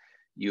that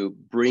you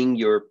bring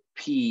your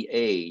PA,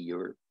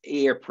 your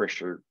air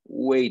pressure,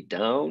 way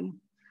down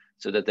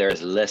so that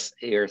there's less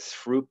air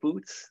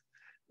throughput,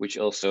 which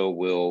also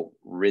will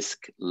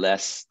risk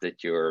less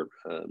that your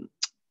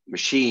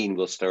machine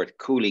will start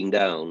cooling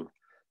down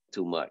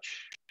too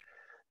much.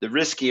 The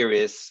risk here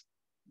is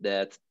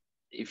that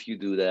if you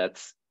do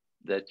that,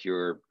 that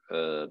you're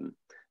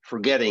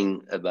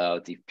forgetting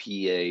about the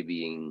PA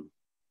being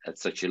at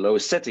such a low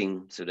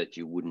setting so that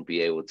you wouldn't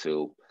be able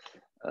to,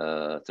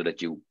 so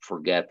that you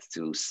forget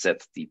to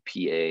set the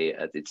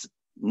PA at its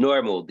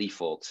normal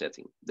default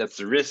setting. That's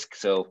the risk.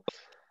 So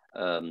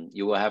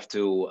you will have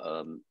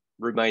to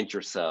remind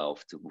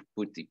yourself to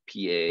put the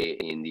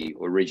PA in the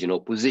original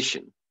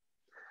position.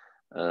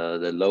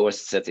 The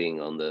lowest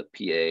setting on the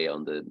PA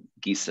on the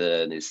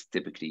Giesen is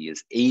typically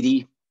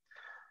 80.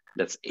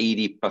 That's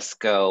 80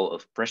 Pascal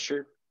of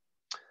pressure.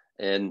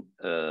 And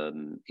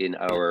in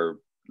our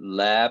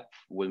lab,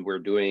 when we're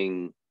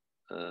doing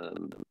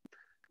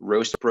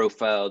roast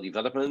profile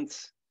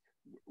development,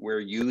 we're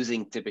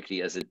using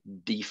typically as a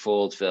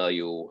default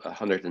value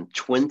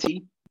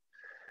 120,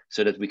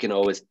 so that we can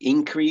always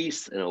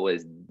increase and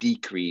always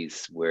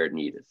decrease where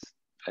needed.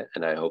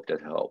 And I hope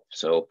that helped.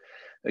 So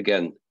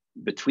again,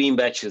 between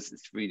batches,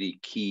 it's really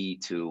key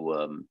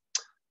to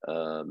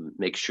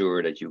make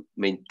sure that you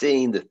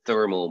maintain the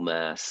thermal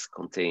mass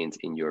contained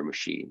in your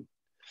machine.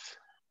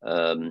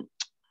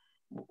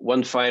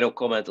 One final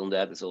comment on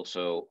that is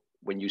also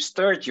when you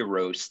start your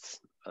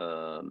roast,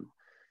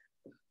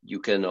 you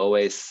can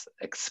always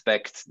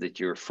expect that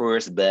your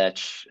first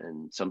batch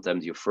and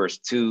sometimes your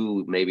first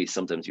two, maybe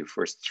sometimes your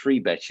first 3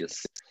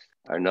 batches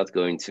are not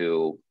going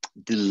to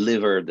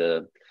deliver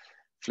the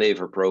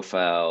flavor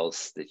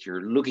profiles that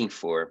you're looking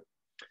for.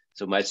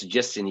 So my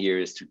suggestion here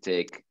is to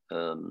take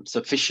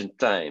sufficient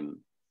time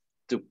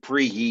to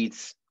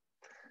preheat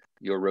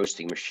your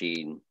roasting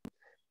machine,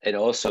 and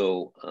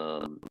also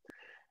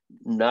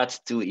not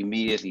to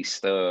immediately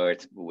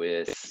start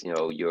with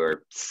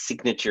your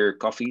signature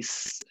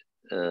coffees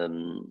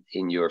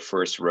in your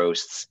first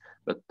roasts,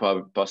 but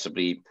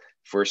possibly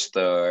first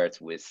start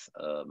with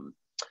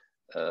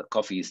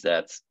coffees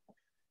that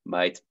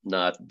might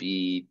not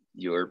be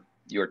your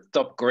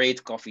top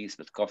grade coffees,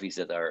 but coffees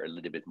that are a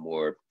little bit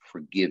more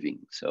forgiving.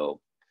 So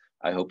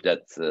I hope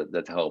that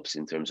that helps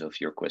in terms of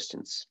your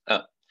questions.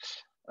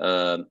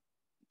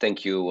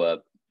 Thank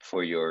you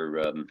for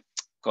your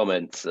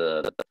comment,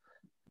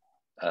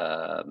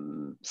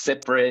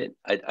 Sepre.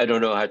 I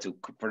don't know how to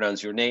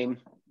pronounce your name.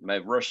 My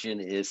Russian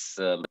is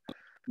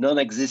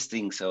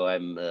non-existing, so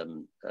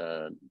I'm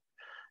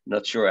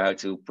not sure how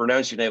to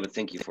pronounce your name, but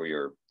thank you for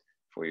your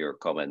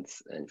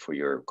comments and for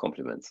your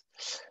compliments.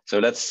 So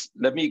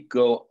let me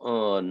go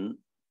on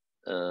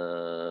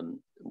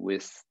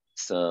with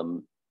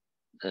some,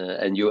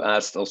 and you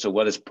asked also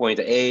what is point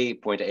A?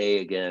 Point A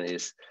again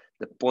is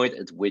the point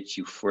at which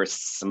you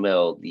first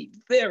smell the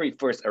very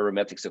first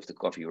aromatics of the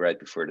coffee right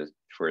before the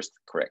first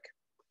crack.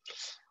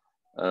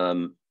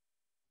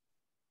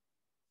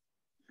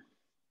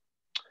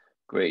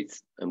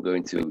 Great, I'm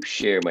going to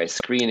share my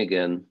screen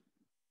again.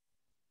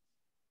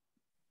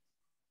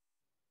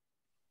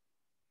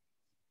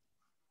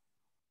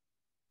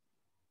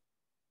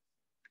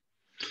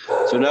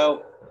 So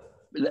now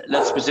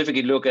let's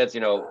specifically look at,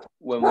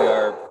 when we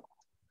are,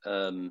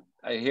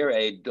 I hear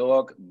a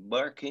dog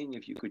barking.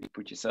 If you could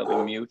put yourself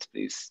in mute,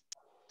 please.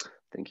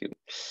 Thank you.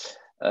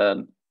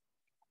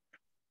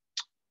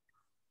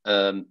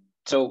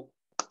 So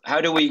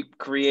how do we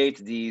create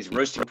these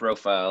roasting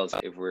profiles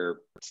if we're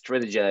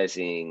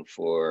strategizing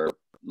for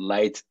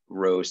light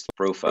roast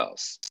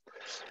profiles?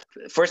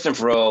 First and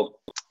for all,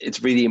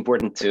 it's really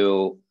important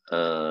to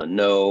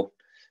know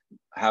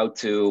how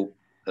to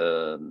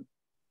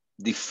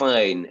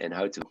define and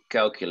how to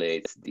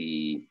calculate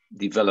the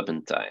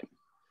development time.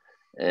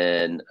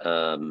 And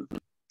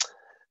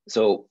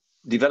so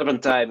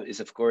development time is,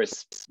 of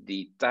course,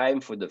 the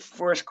time for the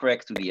first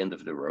crack to the end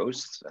of the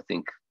roast. I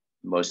think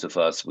most of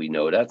us, we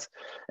know that.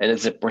 And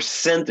it's a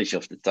percentage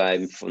of the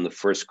time from the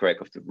first crack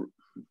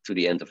to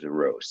the end of the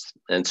roast.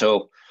 And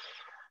so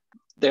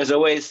there's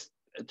always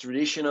a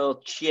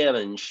traditional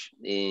challenge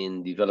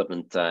in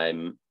development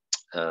time,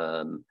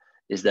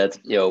 is that,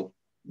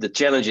 the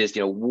challenge is,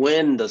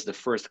 when does the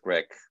first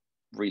crack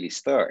really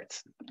start?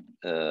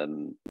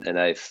 And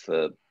I've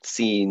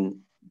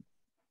seen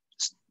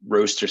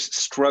roasters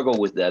struggle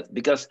with that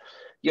because,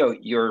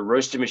 your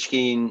roaster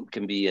machine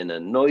can be in a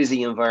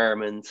noisy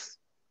environment,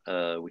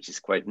 which is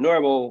quite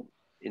normal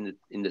in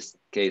this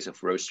case of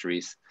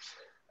roasteries,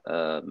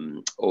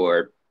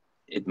 or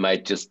it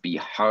might just be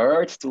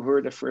hard to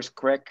hear the first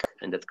crack,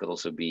 and that could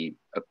also be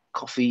a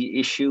coffee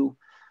issue,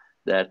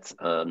 that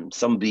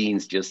some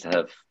beans just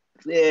have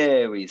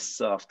very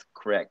soft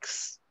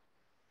cracks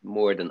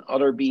more than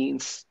other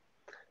beans,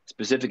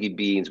 specifically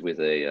beans with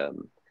a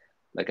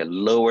like a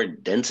lower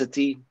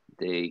density,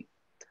 they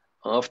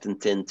often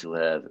tend to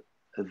have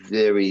a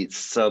very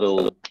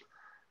subtle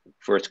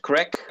first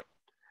crack.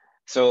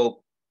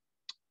 So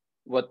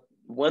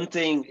one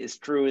thing is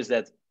true is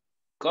that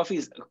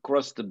coffees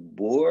across the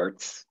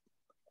board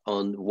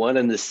on one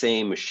and the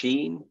same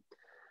machine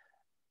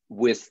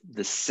with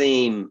the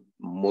same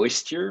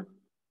moisture,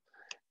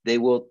 they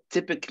will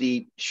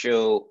typically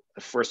show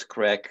a first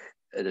crack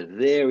at a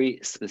very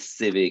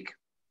specific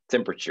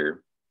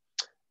temperature,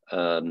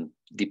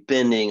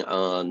 depending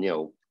on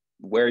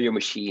where your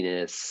machine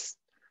is,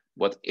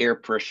 what air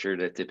pressure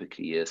there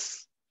typically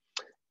is.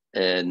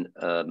 And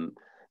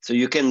so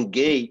you can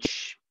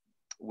gauge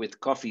with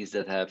coffees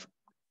that have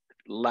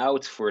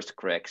loud first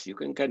cracks, you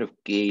can kind of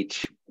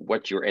gauge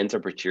what your end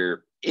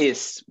temperature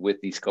is with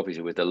these coffees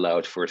with a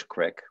loud first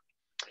crack,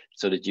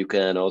 so that you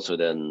can also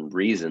then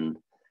reason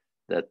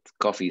that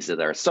coffees that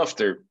are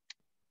softer,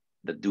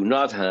 that do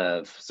not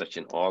have such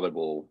an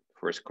audible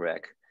first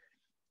crack,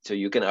 so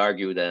you can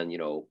argue then,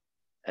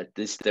 at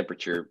this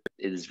temperature,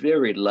 it is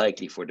very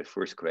likely for the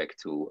first crack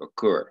to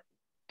occur.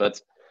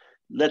 But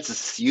let's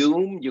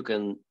assume you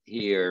can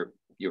hear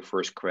your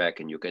first crack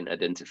and you can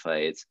identify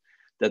it.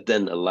 That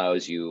then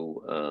allows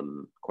you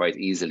quite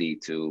easily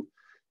to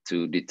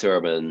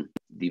determine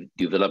the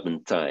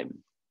development time.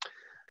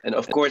 And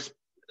of course,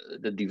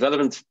 the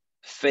development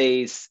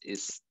phase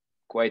is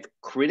quite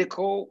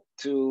critical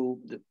to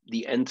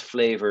the end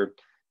flavor,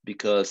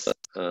 because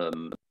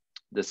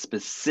the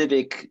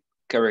specific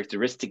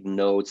characteristic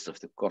notes of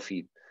the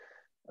coffee,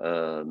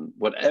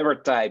 whatever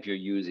type you're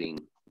using,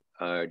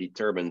 are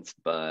determined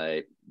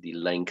by the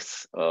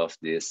length of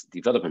this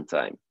development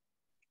time.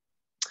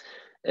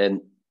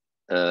 And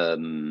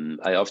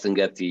I often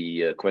get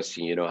the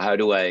question, how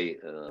do I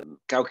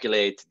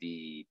calculate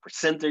the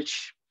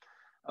percentage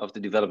of the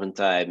development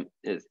time?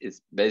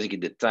 It's basically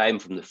the time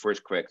from the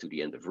first crack to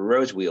the end of a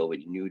roast. We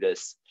already knew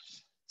this.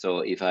 So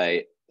if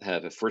I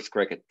have a first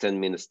crack at 10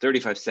 minutes,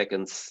 35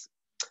 seconds,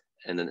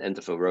 and an end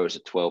of a roast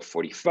at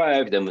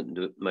 12:45,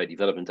 then my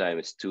development time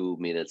is 2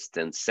 minutes,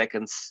 10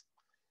 seconds.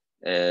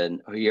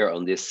 And here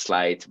on this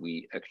slide,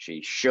 we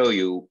actually show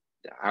you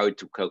how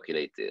to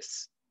calculate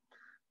this.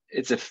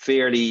 It's a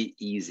fairly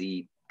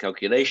easy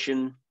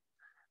calculation,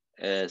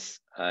 as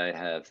I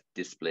have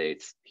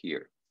displayed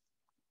here.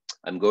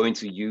 I'm going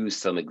to use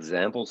some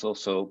examples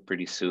also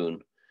pretty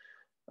soon.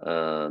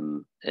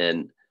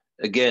 And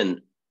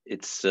again,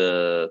 it's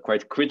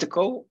quite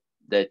critical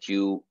that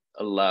you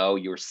allow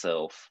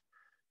yourself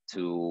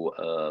to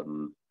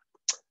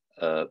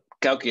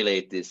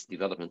calculate this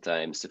development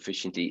time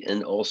sufficiently,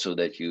 and also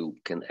that you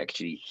can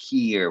actually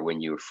hear when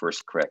your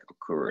first crack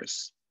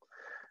occurs.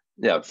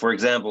 Yeah, for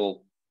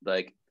example,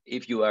 like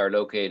if you are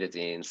located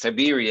in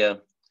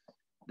Siberia,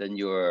 then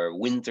your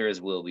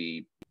winters will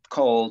be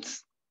cold,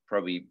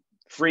 probably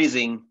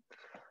freezing.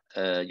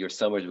 Your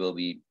summers will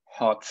be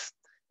hot.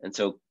 And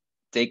so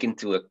take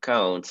into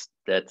account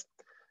that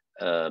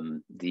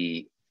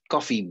the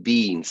coffee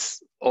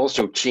beans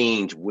also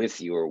change with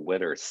your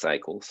weather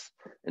cycles.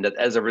 And that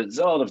as a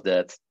result of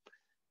that,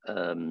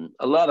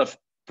 a lot of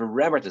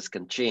parameters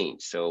can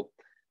change. So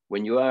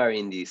when you are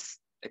in these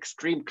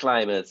extreme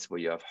climates where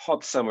you have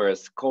hot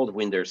summers, cold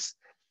winters,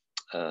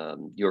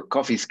 your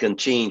coffees can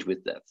change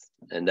with that.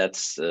 And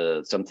that's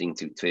something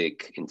to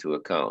take into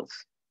account.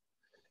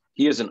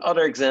 Here's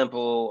another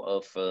example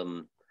of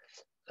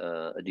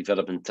a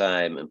development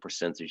time and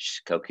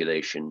percentage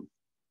calculation,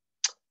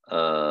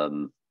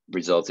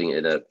 resulting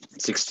in a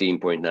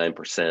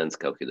 16.9%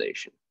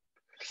 calculation.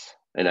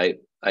 And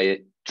I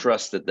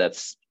trust that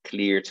that's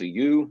clear to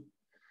you.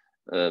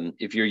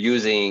 If you're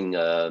using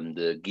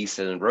the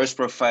Giesen Roast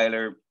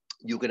Profiler,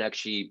 you can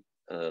actually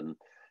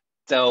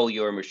tell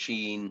your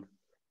machine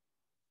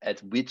at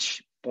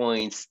which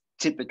points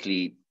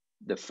typically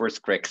the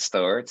first crack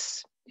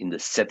starts in the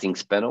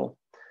settings panel.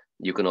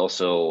 You can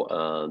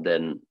also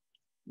then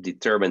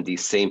determine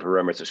these same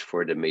parameters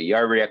for the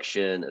Maillard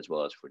reaction as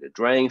well as for the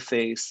drying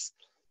phase.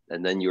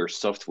 And then your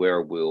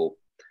software will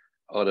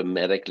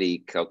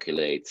automatically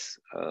calculate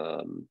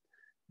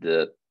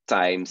the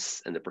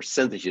times and the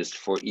percentages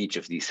for each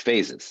of these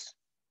phases.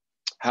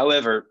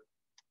 However,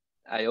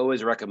 I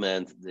always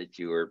recommend that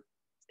you're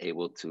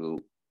able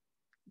to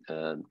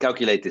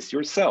calculate this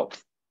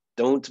yourself.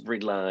 Don't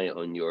rely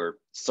on your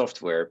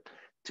software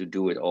to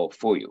do it all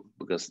for you,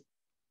 because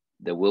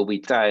there will be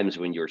times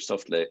when your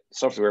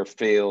software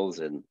fails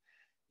and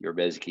you're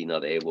basically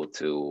not able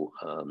to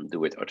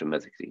do it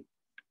automatically.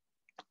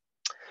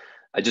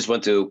 I just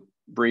want to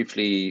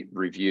briefly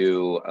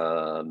review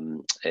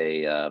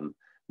a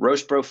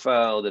roast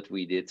profile that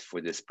we did for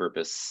this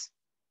purpose.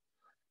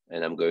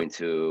 And I'm going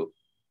to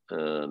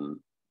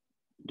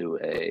do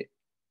a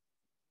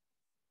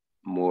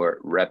more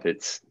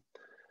rapid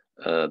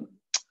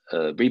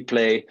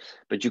replay.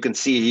 But you can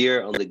see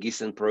here on the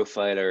Giesen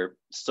Profiler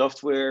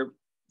software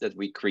that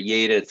we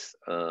created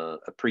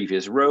a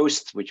previous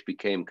roast, which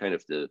became kind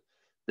of the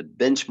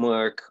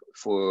benchmark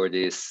for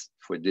this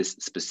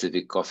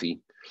specific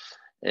coffee.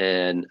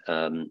 And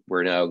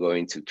we're now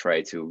going to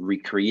try to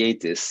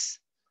recreate this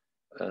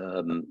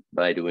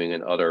by doing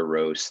another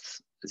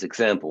roast as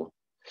example.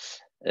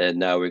 And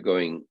now we're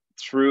going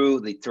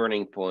through the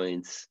turning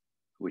point,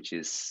 which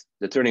is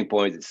the turning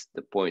point is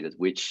the point at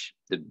which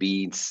the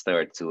beans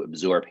start to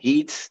absorb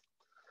heat.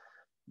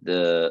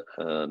 The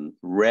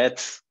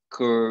red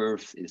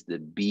curve is the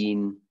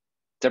bean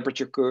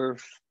temperature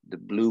curve. The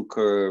blue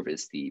curve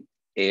is the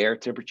air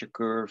temperature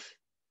curve.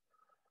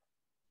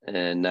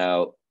 And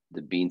now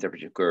the bean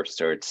temperature curve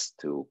starts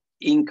to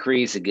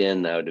increase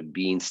again. Now the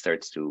bean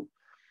starts to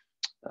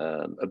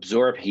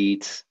absorb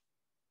heat.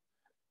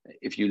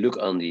 If you look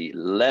on the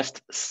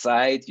left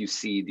side, you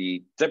see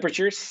the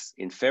temperatures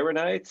in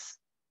Fahrenheit.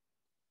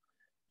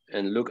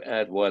 And look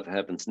at what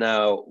happens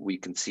now. We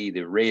can see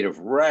the rate of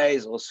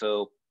rise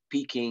also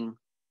peaking.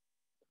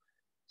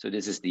 So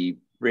this is the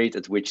rate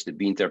at which the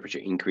bean temperature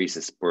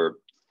increases per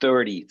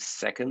 30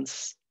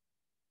 seconds.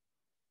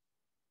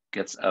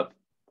 Gets up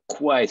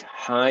quite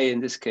high in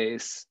this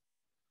case.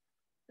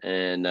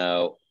 And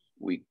now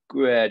we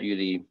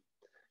gradually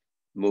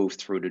move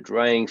through the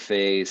drying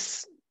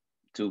phase,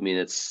 2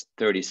 minutes,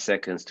 30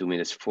 seconds, 2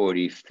 minutes,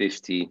 40,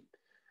 50.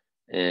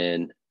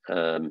 And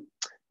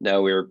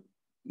now we're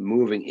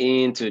moving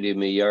into the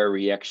Maillard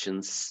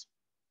reactions.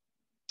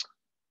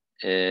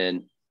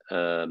 And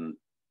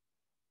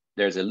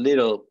there's a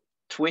little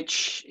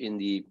twitch in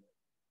the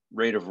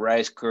rate of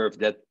rise curve,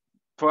 that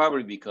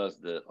probably because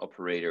the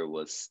operator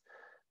was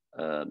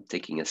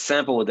taking a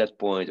sample at that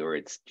point, or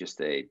it's just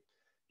a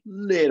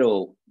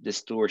little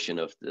distortion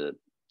of the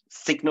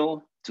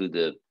signal to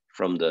the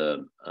from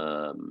the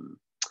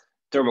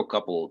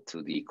thermocouple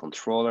to the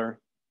controller.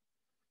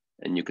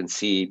 And you can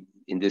see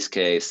in this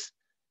case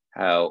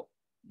how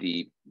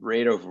the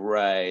rate of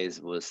rise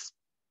was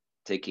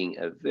taking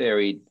a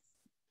very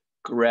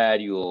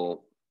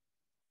gradual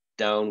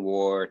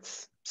downward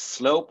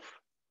slope,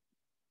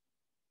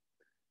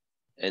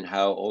 and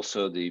how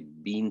also the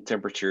bean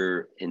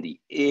temperature and the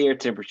air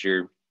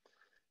temperature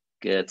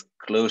get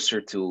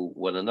closer to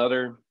one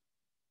another.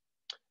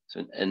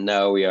 So, and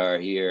now we are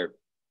here,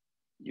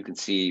 you can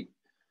see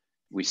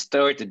we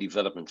start the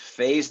development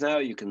phase now.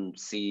 You can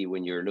see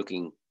when you're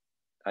looking,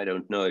 I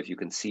don't know if you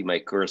can see my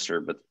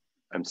cursor, but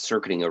I'm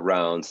circling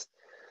around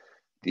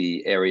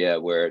the area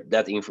where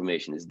that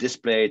information is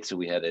displayed. So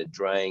we had a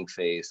drying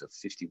phase of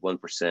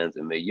 51%,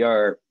 a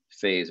Maillard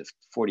phase of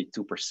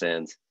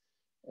 42%.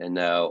 And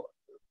now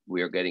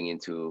we are getting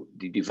into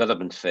the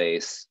development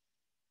phase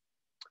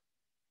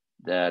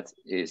that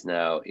is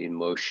now in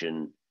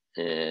motion.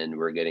 And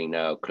we're getting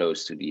now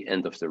close to the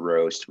end of the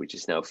roast, which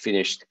is now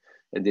finished.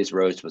 And this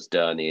roast was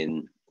done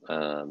in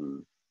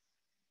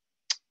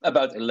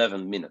about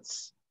 11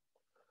 minutes.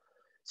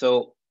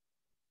 So,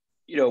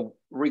 you know,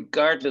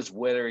 regardless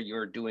whether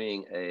you're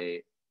doing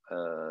a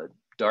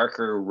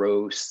darker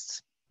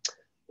roast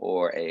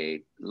or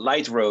a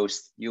light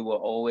roast, you will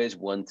always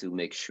want to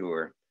make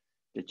sure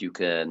that you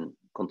can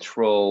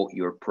control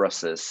your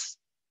process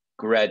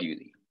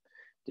gradually,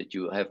 that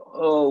you have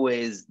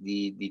always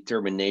the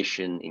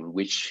determination in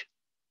which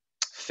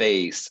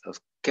phase of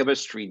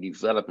chemistry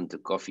development the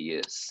coffee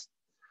is.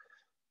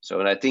 So,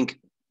 and I think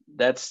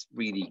that's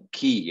really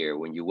key here.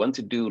 When you want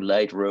to do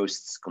light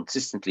roasts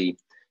consistently,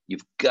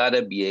 you've got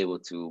to be able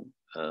to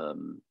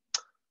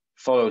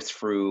follow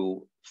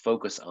through,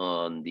 focus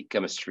on the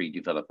chemistry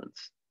development.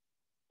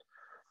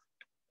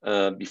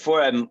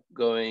 Before I'm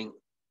going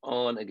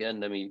on again,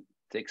 let me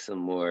take some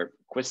more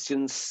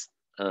questions.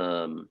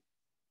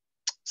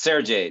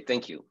 Sergey,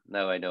 thank you.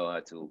 Now I know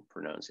how to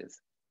pronounce it.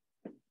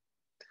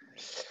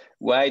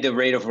 Why the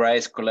rate of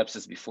rise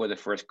collapses before the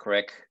first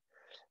crack?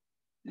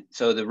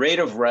 So the rate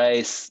of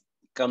rise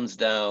comes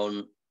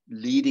down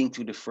leading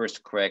to the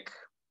first crack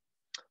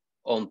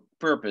on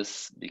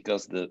purpose,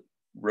 because the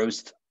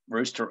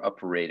roaster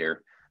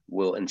operator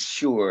will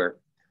ensure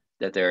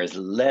that there is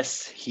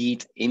less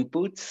heat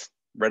input,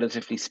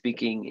 relatively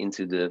speaking,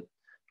 into the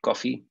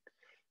coffee.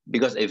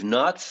 Because if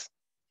not,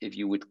 if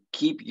you would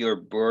keep your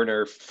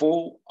burner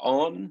full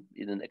on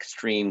in an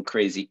extreme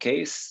crazy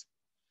case,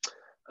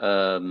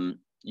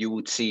 you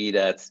would see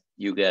that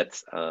you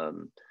get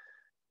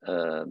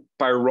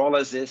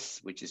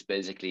pyrolysis, which is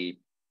basically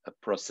a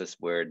process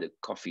where the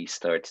coffee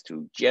starts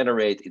to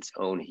generate its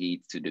own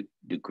heat to the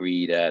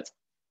degree that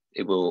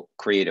it will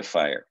create a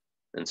fire.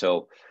 And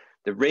so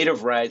the rate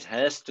of rise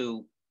has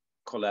to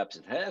collapse,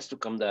 it has to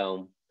come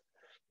down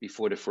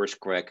before the first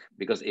crack,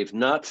 because if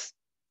not,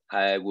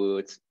 I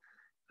would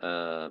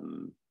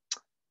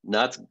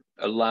not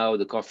allow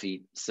the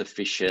coffee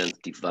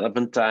sufficient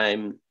development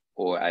time,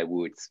 or I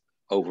would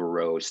over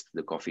roast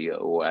the coffee,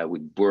 or I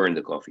would burn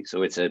the coffee.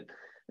 So it's an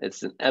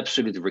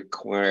absolute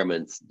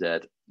requirement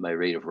that my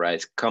rate of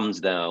rise comes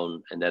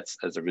down, and that's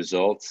as a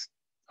result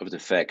of the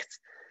fact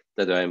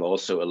that I'm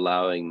also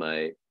allowing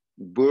my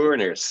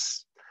burner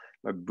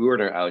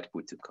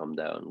output to come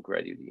down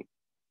gradually.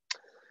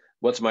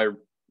 What's my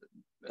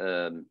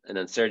and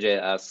then Sergey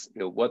asks,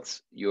 you know,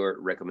 what's your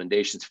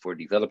recommendations for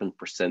development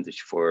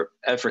percentage for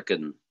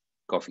African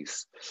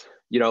coffees?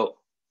 You know,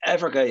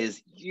 Africa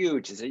is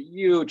huge. It's a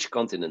huge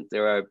continent.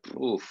 There are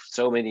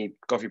so many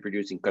coffee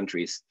producing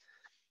countries.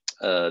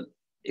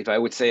 if I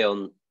would say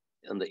on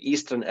the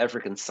Eastern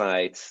African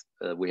side,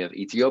 we have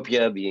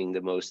Ethiopia being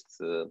the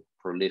most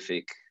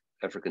prolific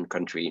African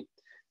country,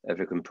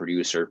 African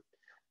producer.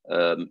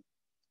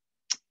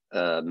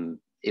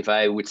 If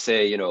I would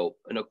say, you know,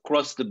 an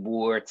across the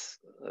board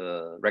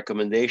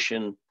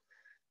recommendation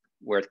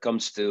where it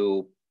comes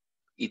to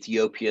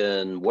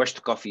Ethiopian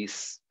washed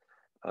coffees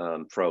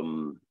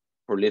from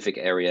prolific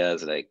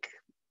areas like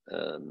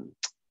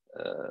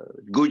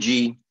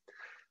Guji,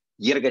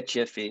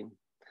 Yirgachefe,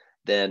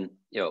 then,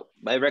 you know,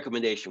 my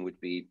recommendation would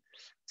be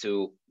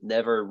to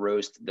never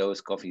roast those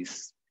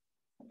coffees,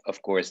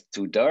 of course,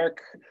 too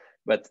dark,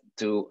 but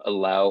to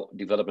allow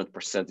development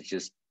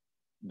percentages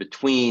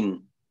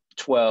between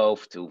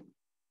 12 to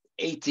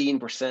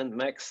 18%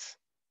 max.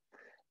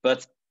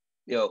 But,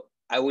 you know,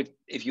 I would,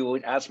 if you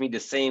would ask me the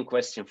same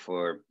question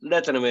for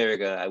Latin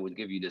America, I would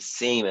give you the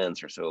same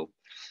answer. So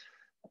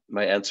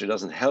my answer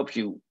doesn't help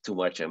you too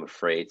much, I'm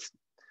afraid.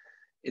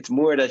 It's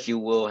more that you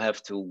will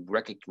have to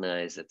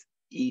recognize that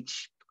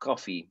each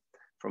coffee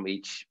from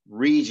each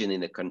region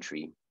in the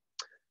country,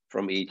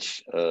 from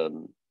each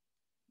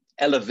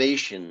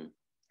elevation,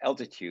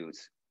 altitude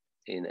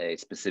in a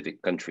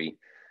specific country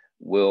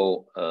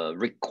will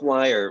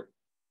require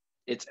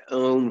its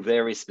own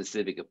very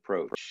specific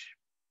approach.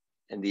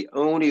 And the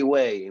only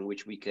way in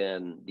which we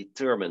can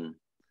determine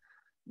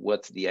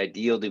what the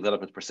ideal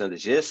development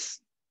percentage is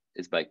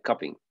by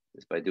cupping,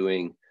 is by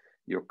doing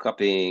your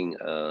cupping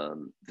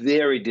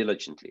very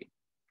diligently.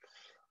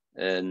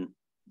 And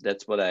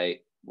that's what I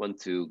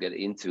want to get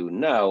into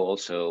now,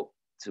 also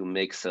to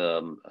make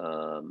some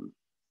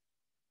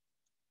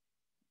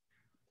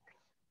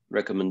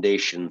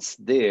recommendations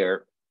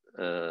there.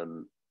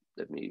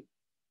 Let me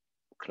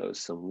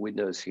close some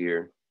windows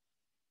here.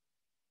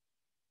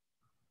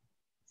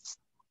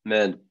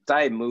 Man,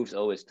 time moves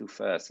always too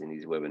fast in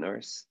these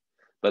webinars,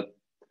 but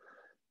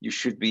you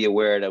should be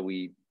aware that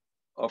we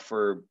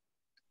offer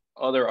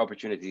other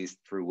opportunities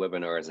through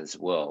webinars as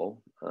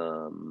well.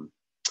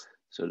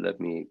 So let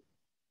me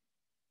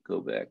go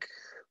back.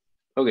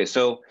 Okay,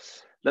 so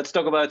let's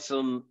talk about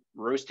some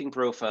roasting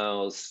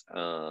profiles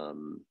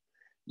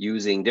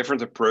using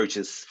different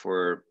approaches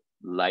for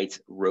light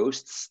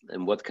roasts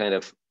and what kind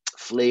of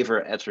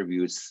flavor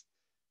attributes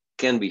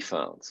can be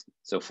found.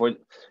 So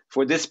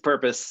for this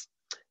purpose,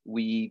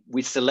 we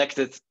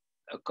selected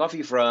a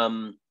coffee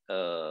from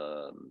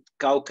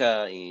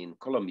Cauca in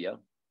Colombia,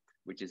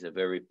 which is a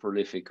very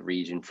prolific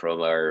region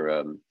from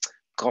our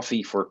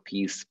Coffee for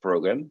Peace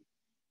program.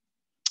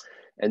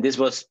 And this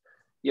was,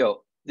 you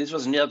know, this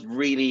was not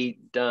really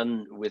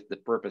done with the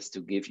purpose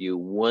to give you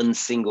one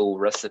single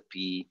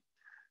recipe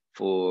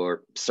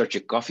for such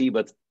a coffee,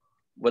 but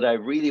what I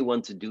really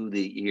want to do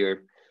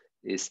here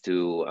is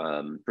to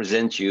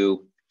present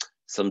you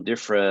some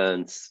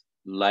different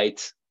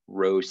light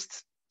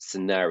roast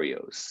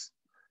scenarios.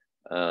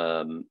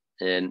 So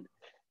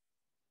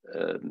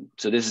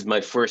this is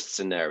my first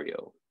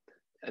scenario,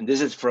 and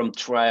this is from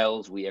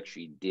trials we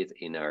actually did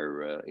in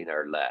our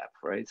lab,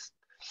 right?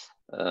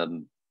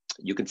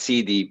 You can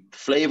see the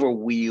flavor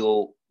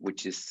wheel,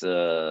 which is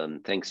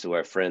thanks to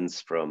our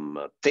friends from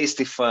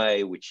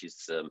Tastify, which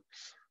is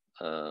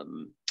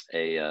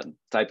a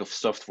type of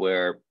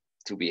software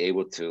to be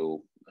able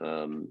to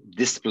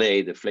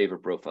display the flavor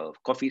profile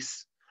of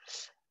coffees.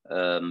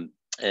 And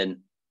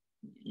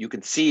you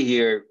can see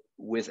here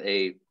with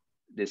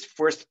this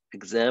first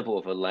example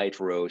of a light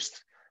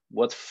roast,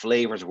 what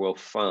flavors were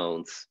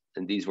found.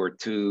 And these were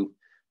two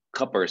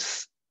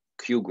cuppers,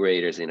 Q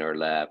graders in our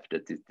lab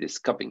that did this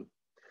cupping.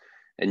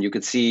 And you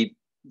can see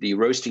the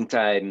roasting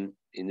time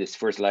in this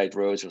first light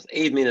roast was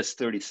 8 minutes,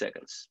 30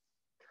 seconds.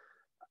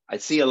 I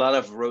see a lot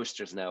of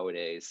roasters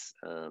nowadays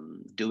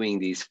doing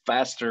these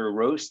faster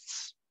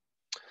roasts.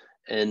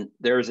 And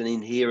there's an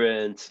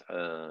inherent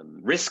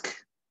risk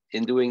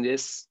in doing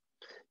this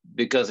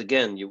because,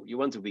 again, you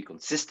want to be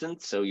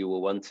consistent. So you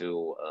will want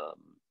to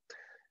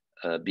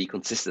be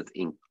consistent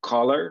in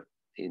color,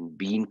 in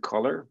bean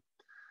color,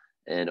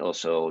 and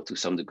also to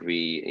some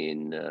degree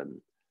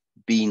in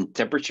bean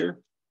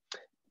temperature.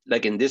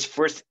 Like in this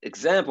first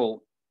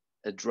example,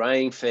 a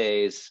drying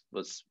phase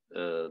was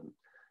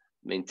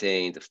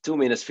maintained of 2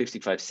 minutes,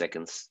 55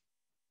 seconds.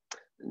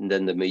 And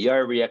then the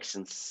Maillard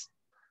reactions,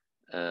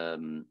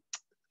 3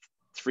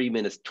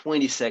 minutes,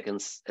 20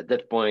 seconds. At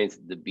that point,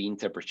 the bean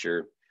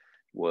temperature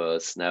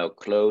was now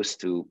close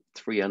to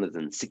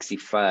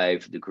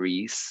 365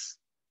 degrees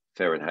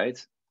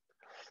Fahrenheit.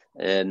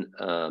 And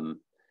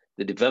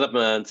the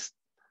development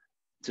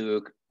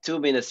took 2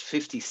 minutes,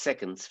 15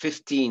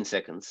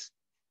 seconds,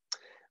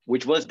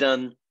 which was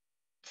done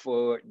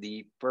for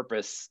the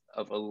purpose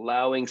of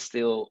allowing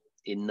still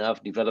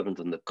enough development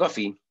on the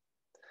coffee.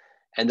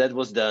 And that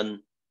was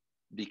done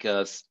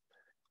because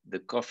the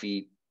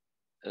coffee,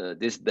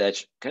 this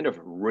batch kind of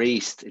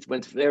raced. It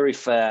went very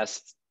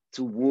fast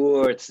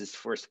towards this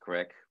first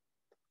crack.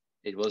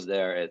 It was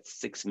there at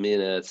 6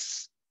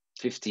 minutes,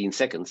 15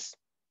 seconds.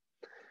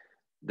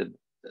 The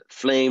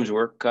flames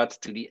were cut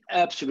to the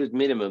absolute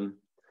minimum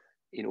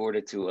in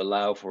order to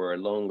allow for a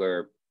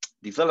longer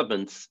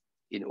development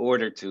in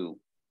order to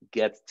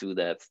get to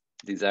that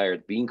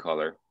desired bean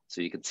color.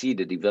 So you can see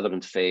the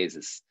development phase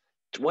is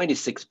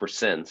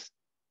 26%.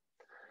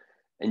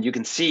 And you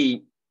can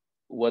see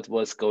what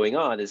was going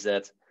on is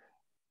that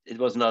it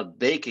was not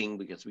baking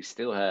because we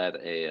still had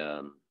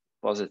a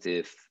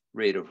positive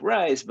rate of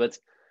rise, but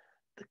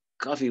the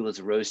coffee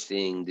was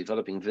roasting,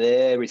 developing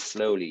very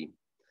slowly.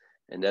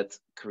 And that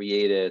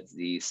created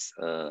these,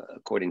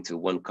 according to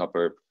one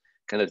cupper,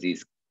 kind of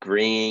these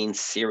grain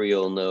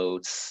cereal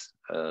notes,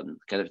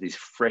 kind of these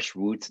fresh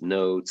wood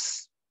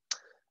notes.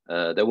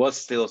 There was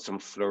still some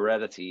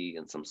florality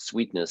and some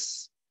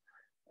sweetness,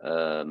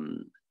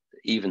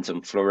 even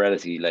some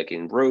florality like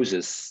in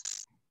roses.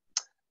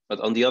 But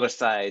on the other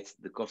side,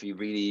 the coffee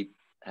really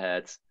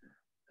had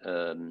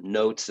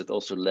notes that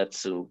also led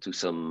to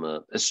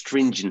some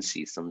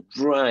astringency, some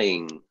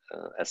drying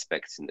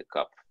aspects in the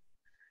cup.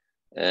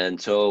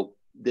 And so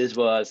this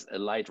was a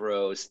light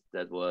roast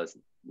that was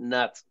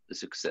not a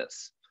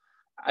success.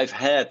 I've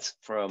had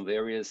from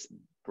various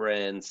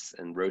brands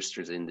and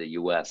roasters in the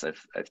US,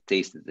 I've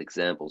tasted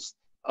examples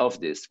of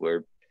this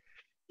where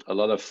a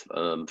lot of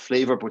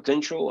flavor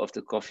potential of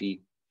the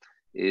coffee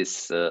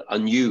is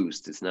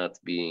unused. It's not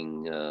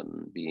being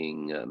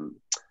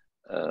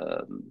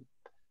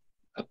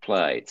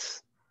applied.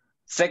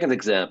 Second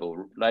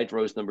example, light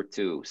roast number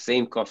 2,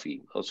 same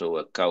coffee, also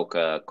a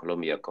Cauca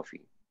Colombia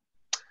coffee.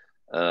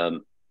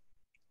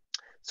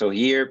 So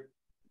here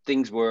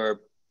things were,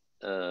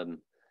 the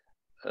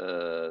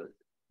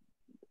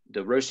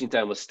roasting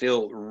time was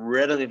still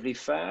relatively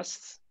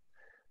fast,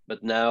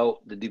 but now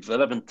the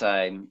development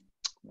time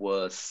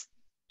was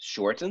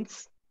shortened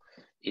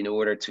in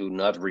order to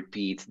not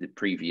repeat the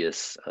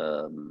previous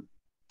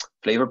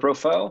flavor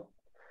profile.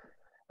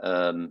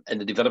 And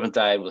the development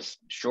time was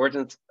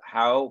shortened.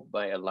 How?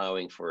 By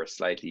allowing for a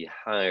slightly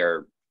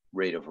higher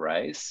rate of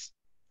rise.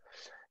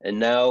 And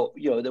now,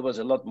 there was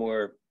a lot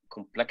more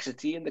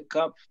complexity in the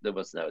cup. There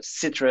was now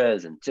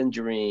citrus and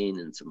tangerine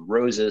and some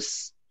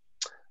roses,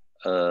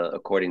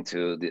 according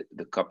to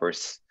the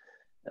cuppers.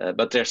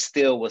 But there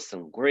still was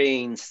some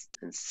grains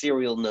and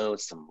cereal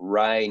notes, some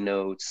rye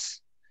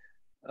notes.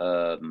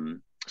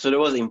 So there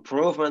was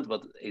improvement,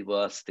 but it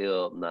was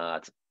still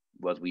not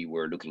what we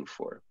were looking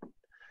for.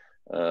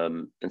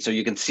 And so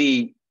you can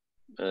see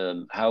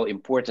how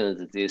important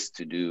it is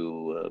to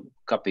do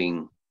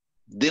cupping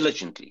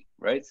diligently,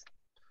 right?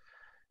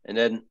 And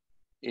then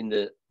in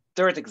the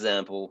third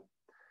example,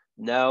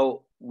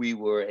 now we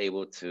were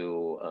able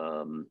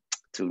to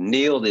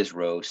nail this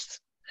roast,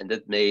 and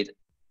that made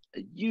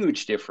a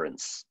huge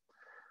difference.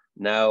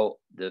 Now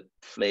the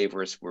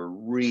flavors were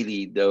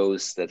really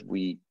those that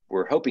we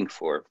were hoping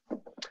for.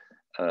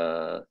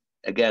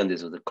 Again,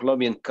 this was the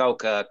Colombian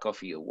Cauca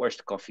coffee, a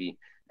washed coffee,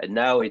 and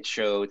now it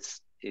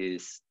shows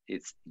its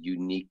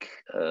unique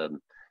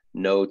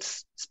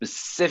notes,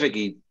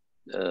 specifically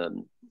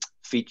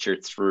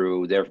featured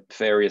through their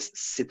various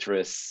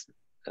citrus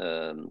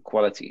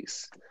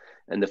qualities.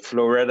 And the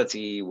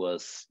florality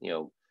was,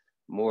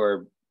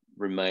 more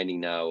reminding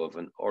now of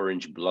an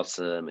orange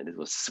blossom, and it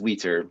was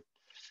sweeter.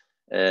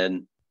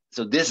 And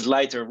so this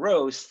lighter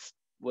roast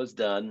was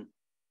done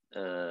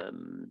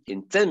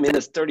in 10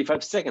 minutes,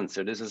 35 seconds.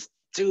 So this is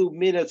 2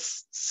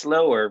 minutes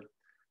slower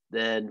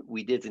than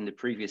we did in the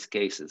previous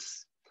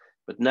cases.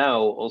 But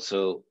now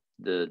also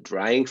the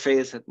drying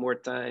phase had more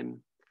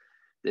time.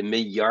 The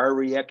Maillard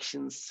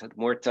reactions had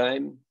more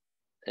time.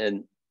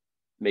 And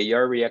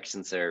Maillard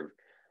reactions are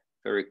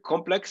very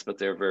complex, but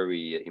they're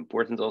very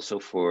important also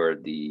for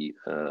the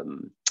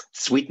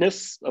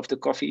sweetness of the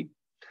coffee.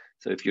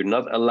 So if you're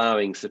not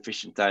allowing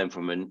sufficient time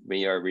for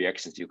Maillard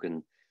reactions, you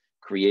can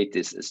create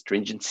this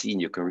astringency,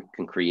 and you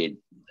can create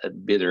a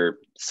bitter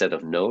set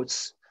of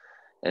notes.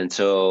 And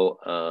so,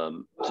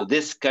 so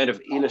this kind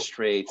of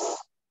illustrates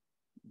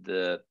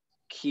the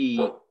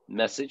key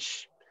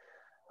message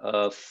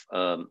of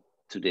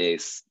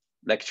today's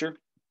lecture,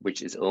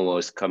 which is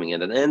almost coming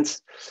at an end.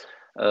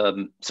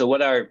 So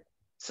what are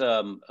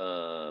some,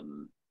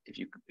 if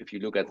you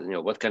look at,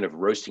 what kind of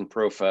roasting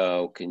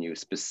profile can you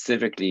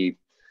specifically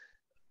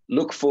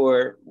look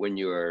for when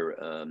you're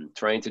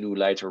trying to do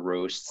lighter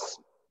roasts?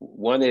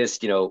 One is,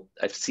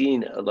 I've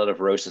seen a lot of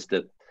roasters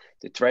that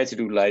they try to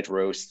do light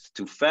roasts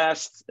too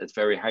fast at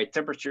very high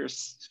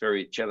temperatures. It's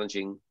very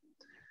challenging.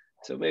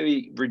 So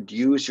maybe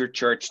reduce your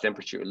charge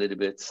temperature a little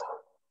bit.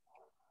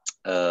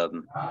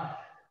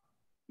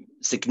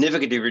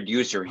 Significantly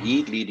reduce your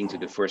heat leading to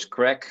the first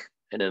crack,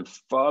 and then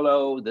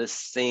follow the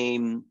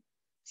same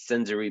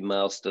sensory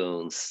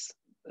milestones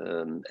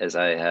as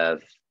I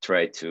have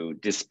tried to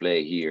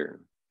display here,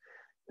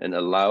 and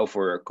allow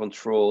for a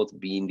controlled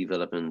bean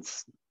development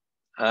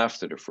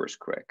after the first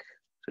crack.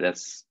 So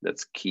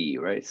that's key,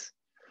 right?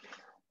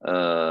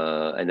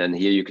 And then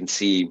here you can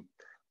see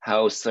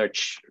how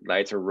such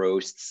lighter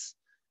roasts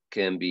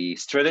can be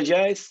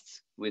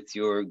strategized with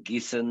your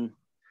Giesen.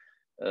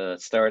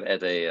 Start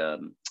at a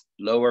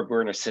lower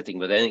burner setting,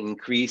 but then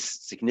increase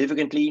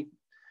significantly,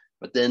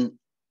 but then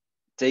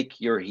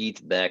take your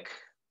heat back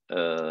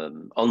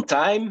on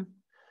time,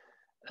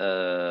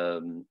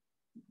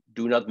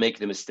 do not make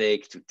the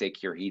mistake to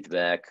take your heat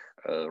back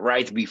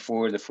right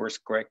before the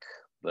first crack,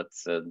 but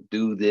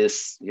do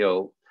this, you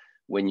know,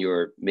 when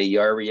your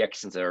Maillard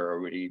reactions are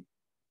already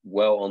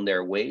well on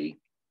their way.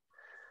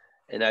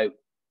 And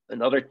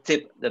another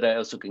tip that I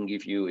also can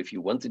give you, if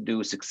you want to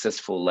do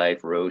successful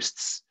live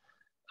roasts,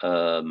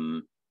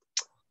 do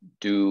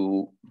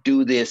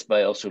this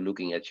by also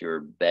looking at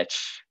your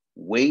batch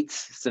weight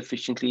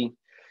sufficiently.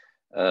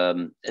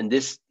 And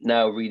this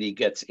now really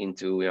gets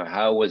into, you know,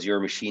 how was your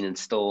machine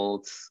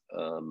installed?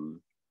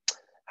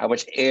 How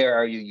much air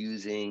are you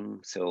using?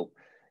 So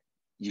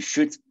you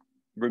should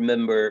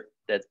remember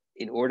that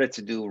in order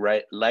to do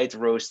light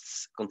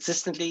roasts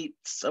consistently,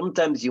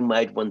 sometimes you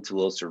might want to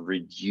also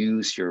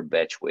reduce your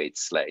batch weight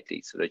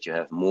slightly so that you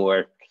have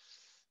more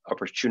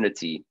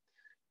opportunity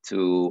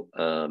to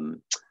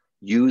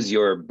use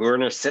your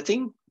burner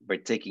setting by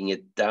taking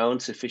it down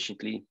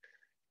sufficiently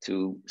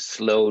to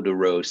slow the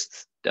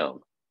roast down.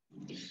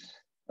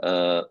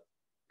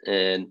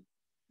 And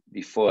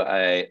before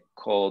I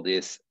call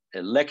this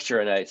a lecture,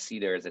 and I see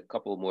there's a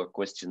couple more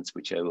questions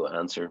which I will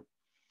answer,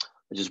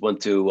 I just want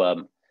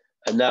to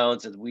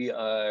announce that we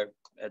are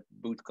at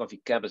Boot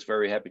Coffee Campus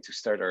very happy to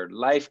start our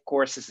live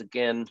courses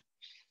again.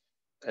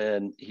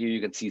 And here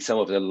you can see some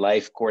of the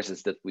live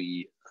courses that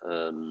we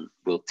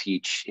will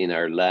teach in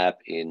our lab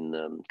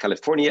in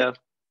California.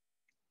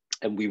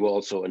 And we will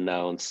also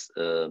announce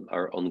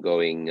our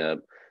ongoing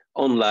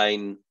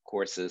online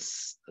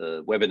courses,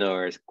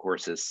 webinars,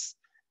 courses,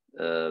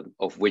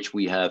 of which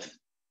we have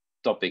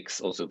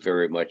topics also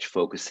very much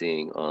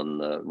focusing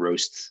on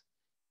roast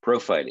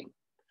profiling.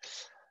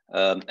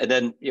 And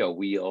then, you know,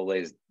 we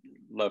always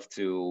love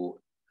to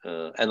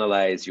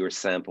analyze your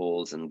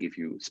samples and give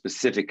you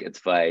specific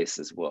advice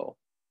as well.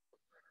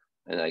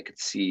 And I could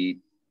see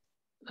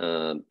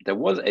there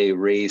was a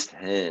raised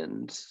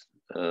hand.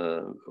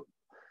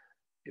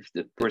 If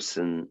the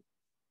person,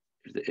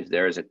 if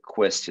there is a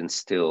question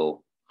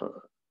still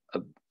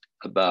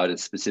about a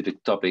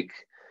specific topic,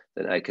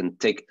 then I can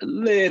take a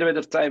little bit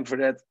of time for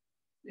that.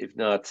 If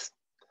not,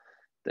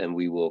 then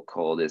we will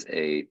call this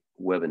a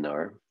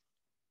webinar.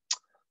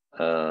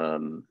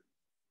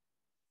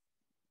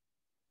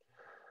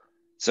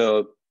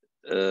 So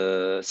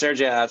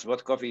Sergey asked,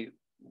 what coffee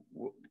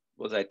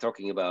was I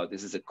talking about?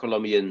 This is a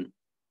Colombian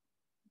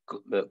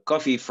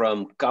coffee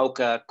from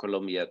Cauca,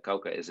 Colombia.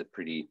 Cauca is a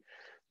pretty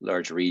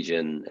large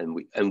region,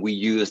 and we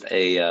used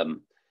a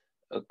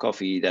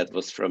coffee that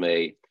was from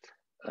a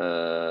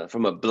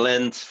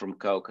blend from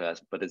Cauca,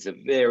 but it's a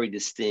very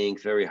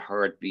distinct, very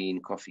hard bean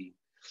coffee,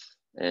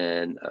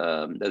 and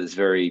that is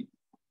very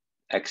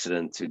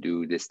excellent to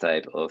do this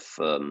type of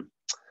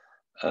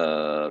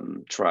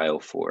trial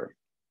for.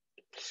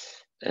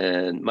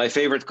 And my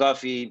favorite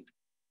coffee,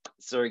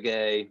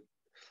 Sergey,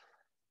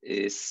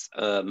 is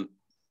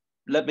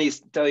let me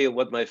tell you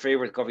what my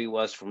favorite coffee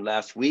was from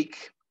last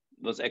week.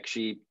 It was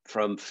actually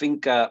from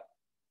Finca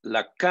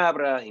La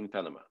Cabra in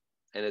Panama.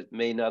 And it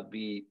may not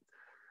be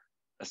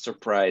a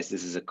surprise.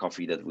 This is a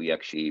coffee that we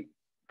actually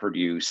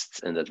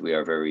produced and that we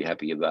are very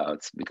happy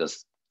about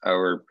because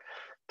our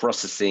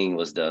processing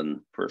was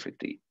done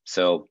perfectly.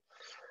 So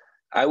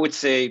I would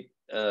say,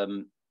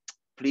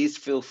 please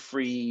feel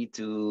free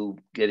to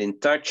get in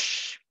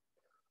touch.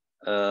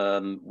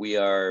 We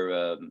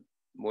are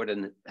more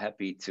than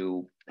happy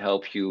to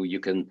help you. You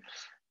can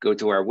go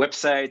to our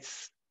website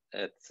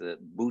at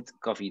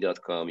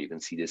bootcoffee.com. You can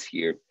see this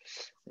here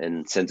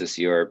and send us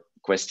your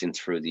questions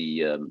through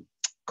the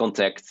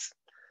contact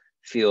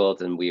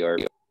field, and we are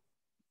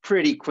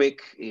pretty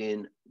quick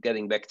in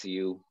getting back to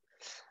you.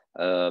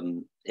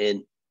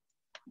 And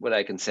what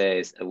I can say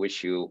is I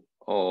wish you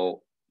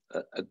all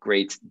a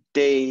great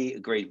day, a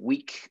great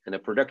week, and a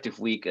productive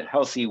week, a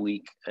healthy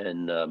week,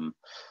 and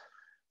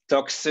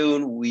talk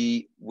soon.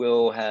 We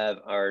will have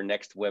our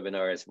next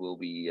webinars will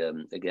be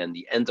again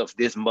the end of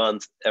this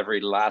month, every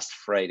last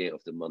Friday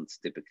of the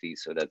month typically.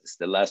 So that is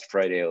the last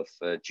Friday of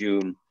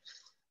June.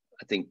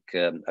 I think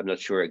I'm not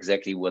sure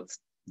exactly what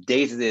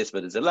date it is,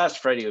 but it's the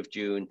last Friday of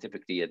June,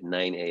 typically at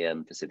 9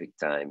 a.m. Pacific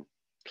time.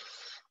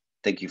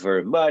 Thank you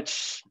very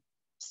much.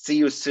 See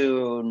you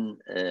soon,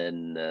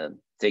 and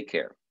take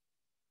care.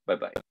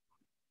 Bye-bye.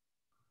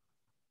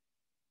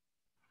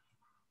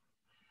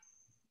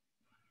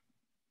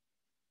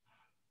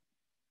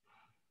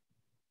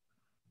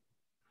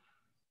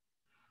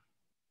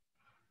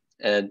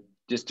 And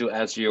just to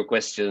answer your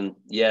question,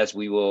 yes,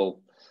 we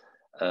will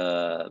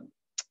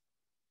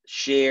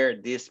share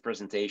this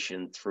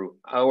presentation through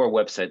our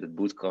website at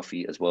Boot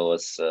Coffee, as well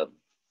as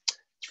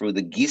through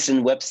the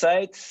Giesen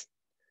website,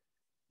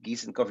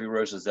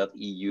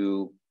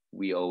 GiesenCoffeeRoasters.eu.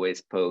 We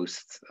always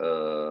post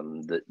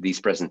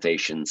these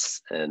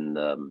presentations, and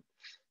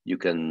you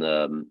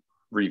can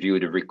review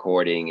the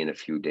recording in a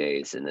few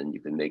days, and then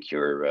you can make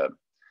your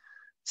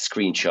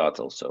screenshot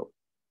also.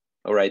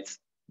 All right,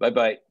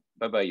 bye-bye.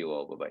 Bye-bye, you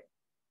all, bye-bye.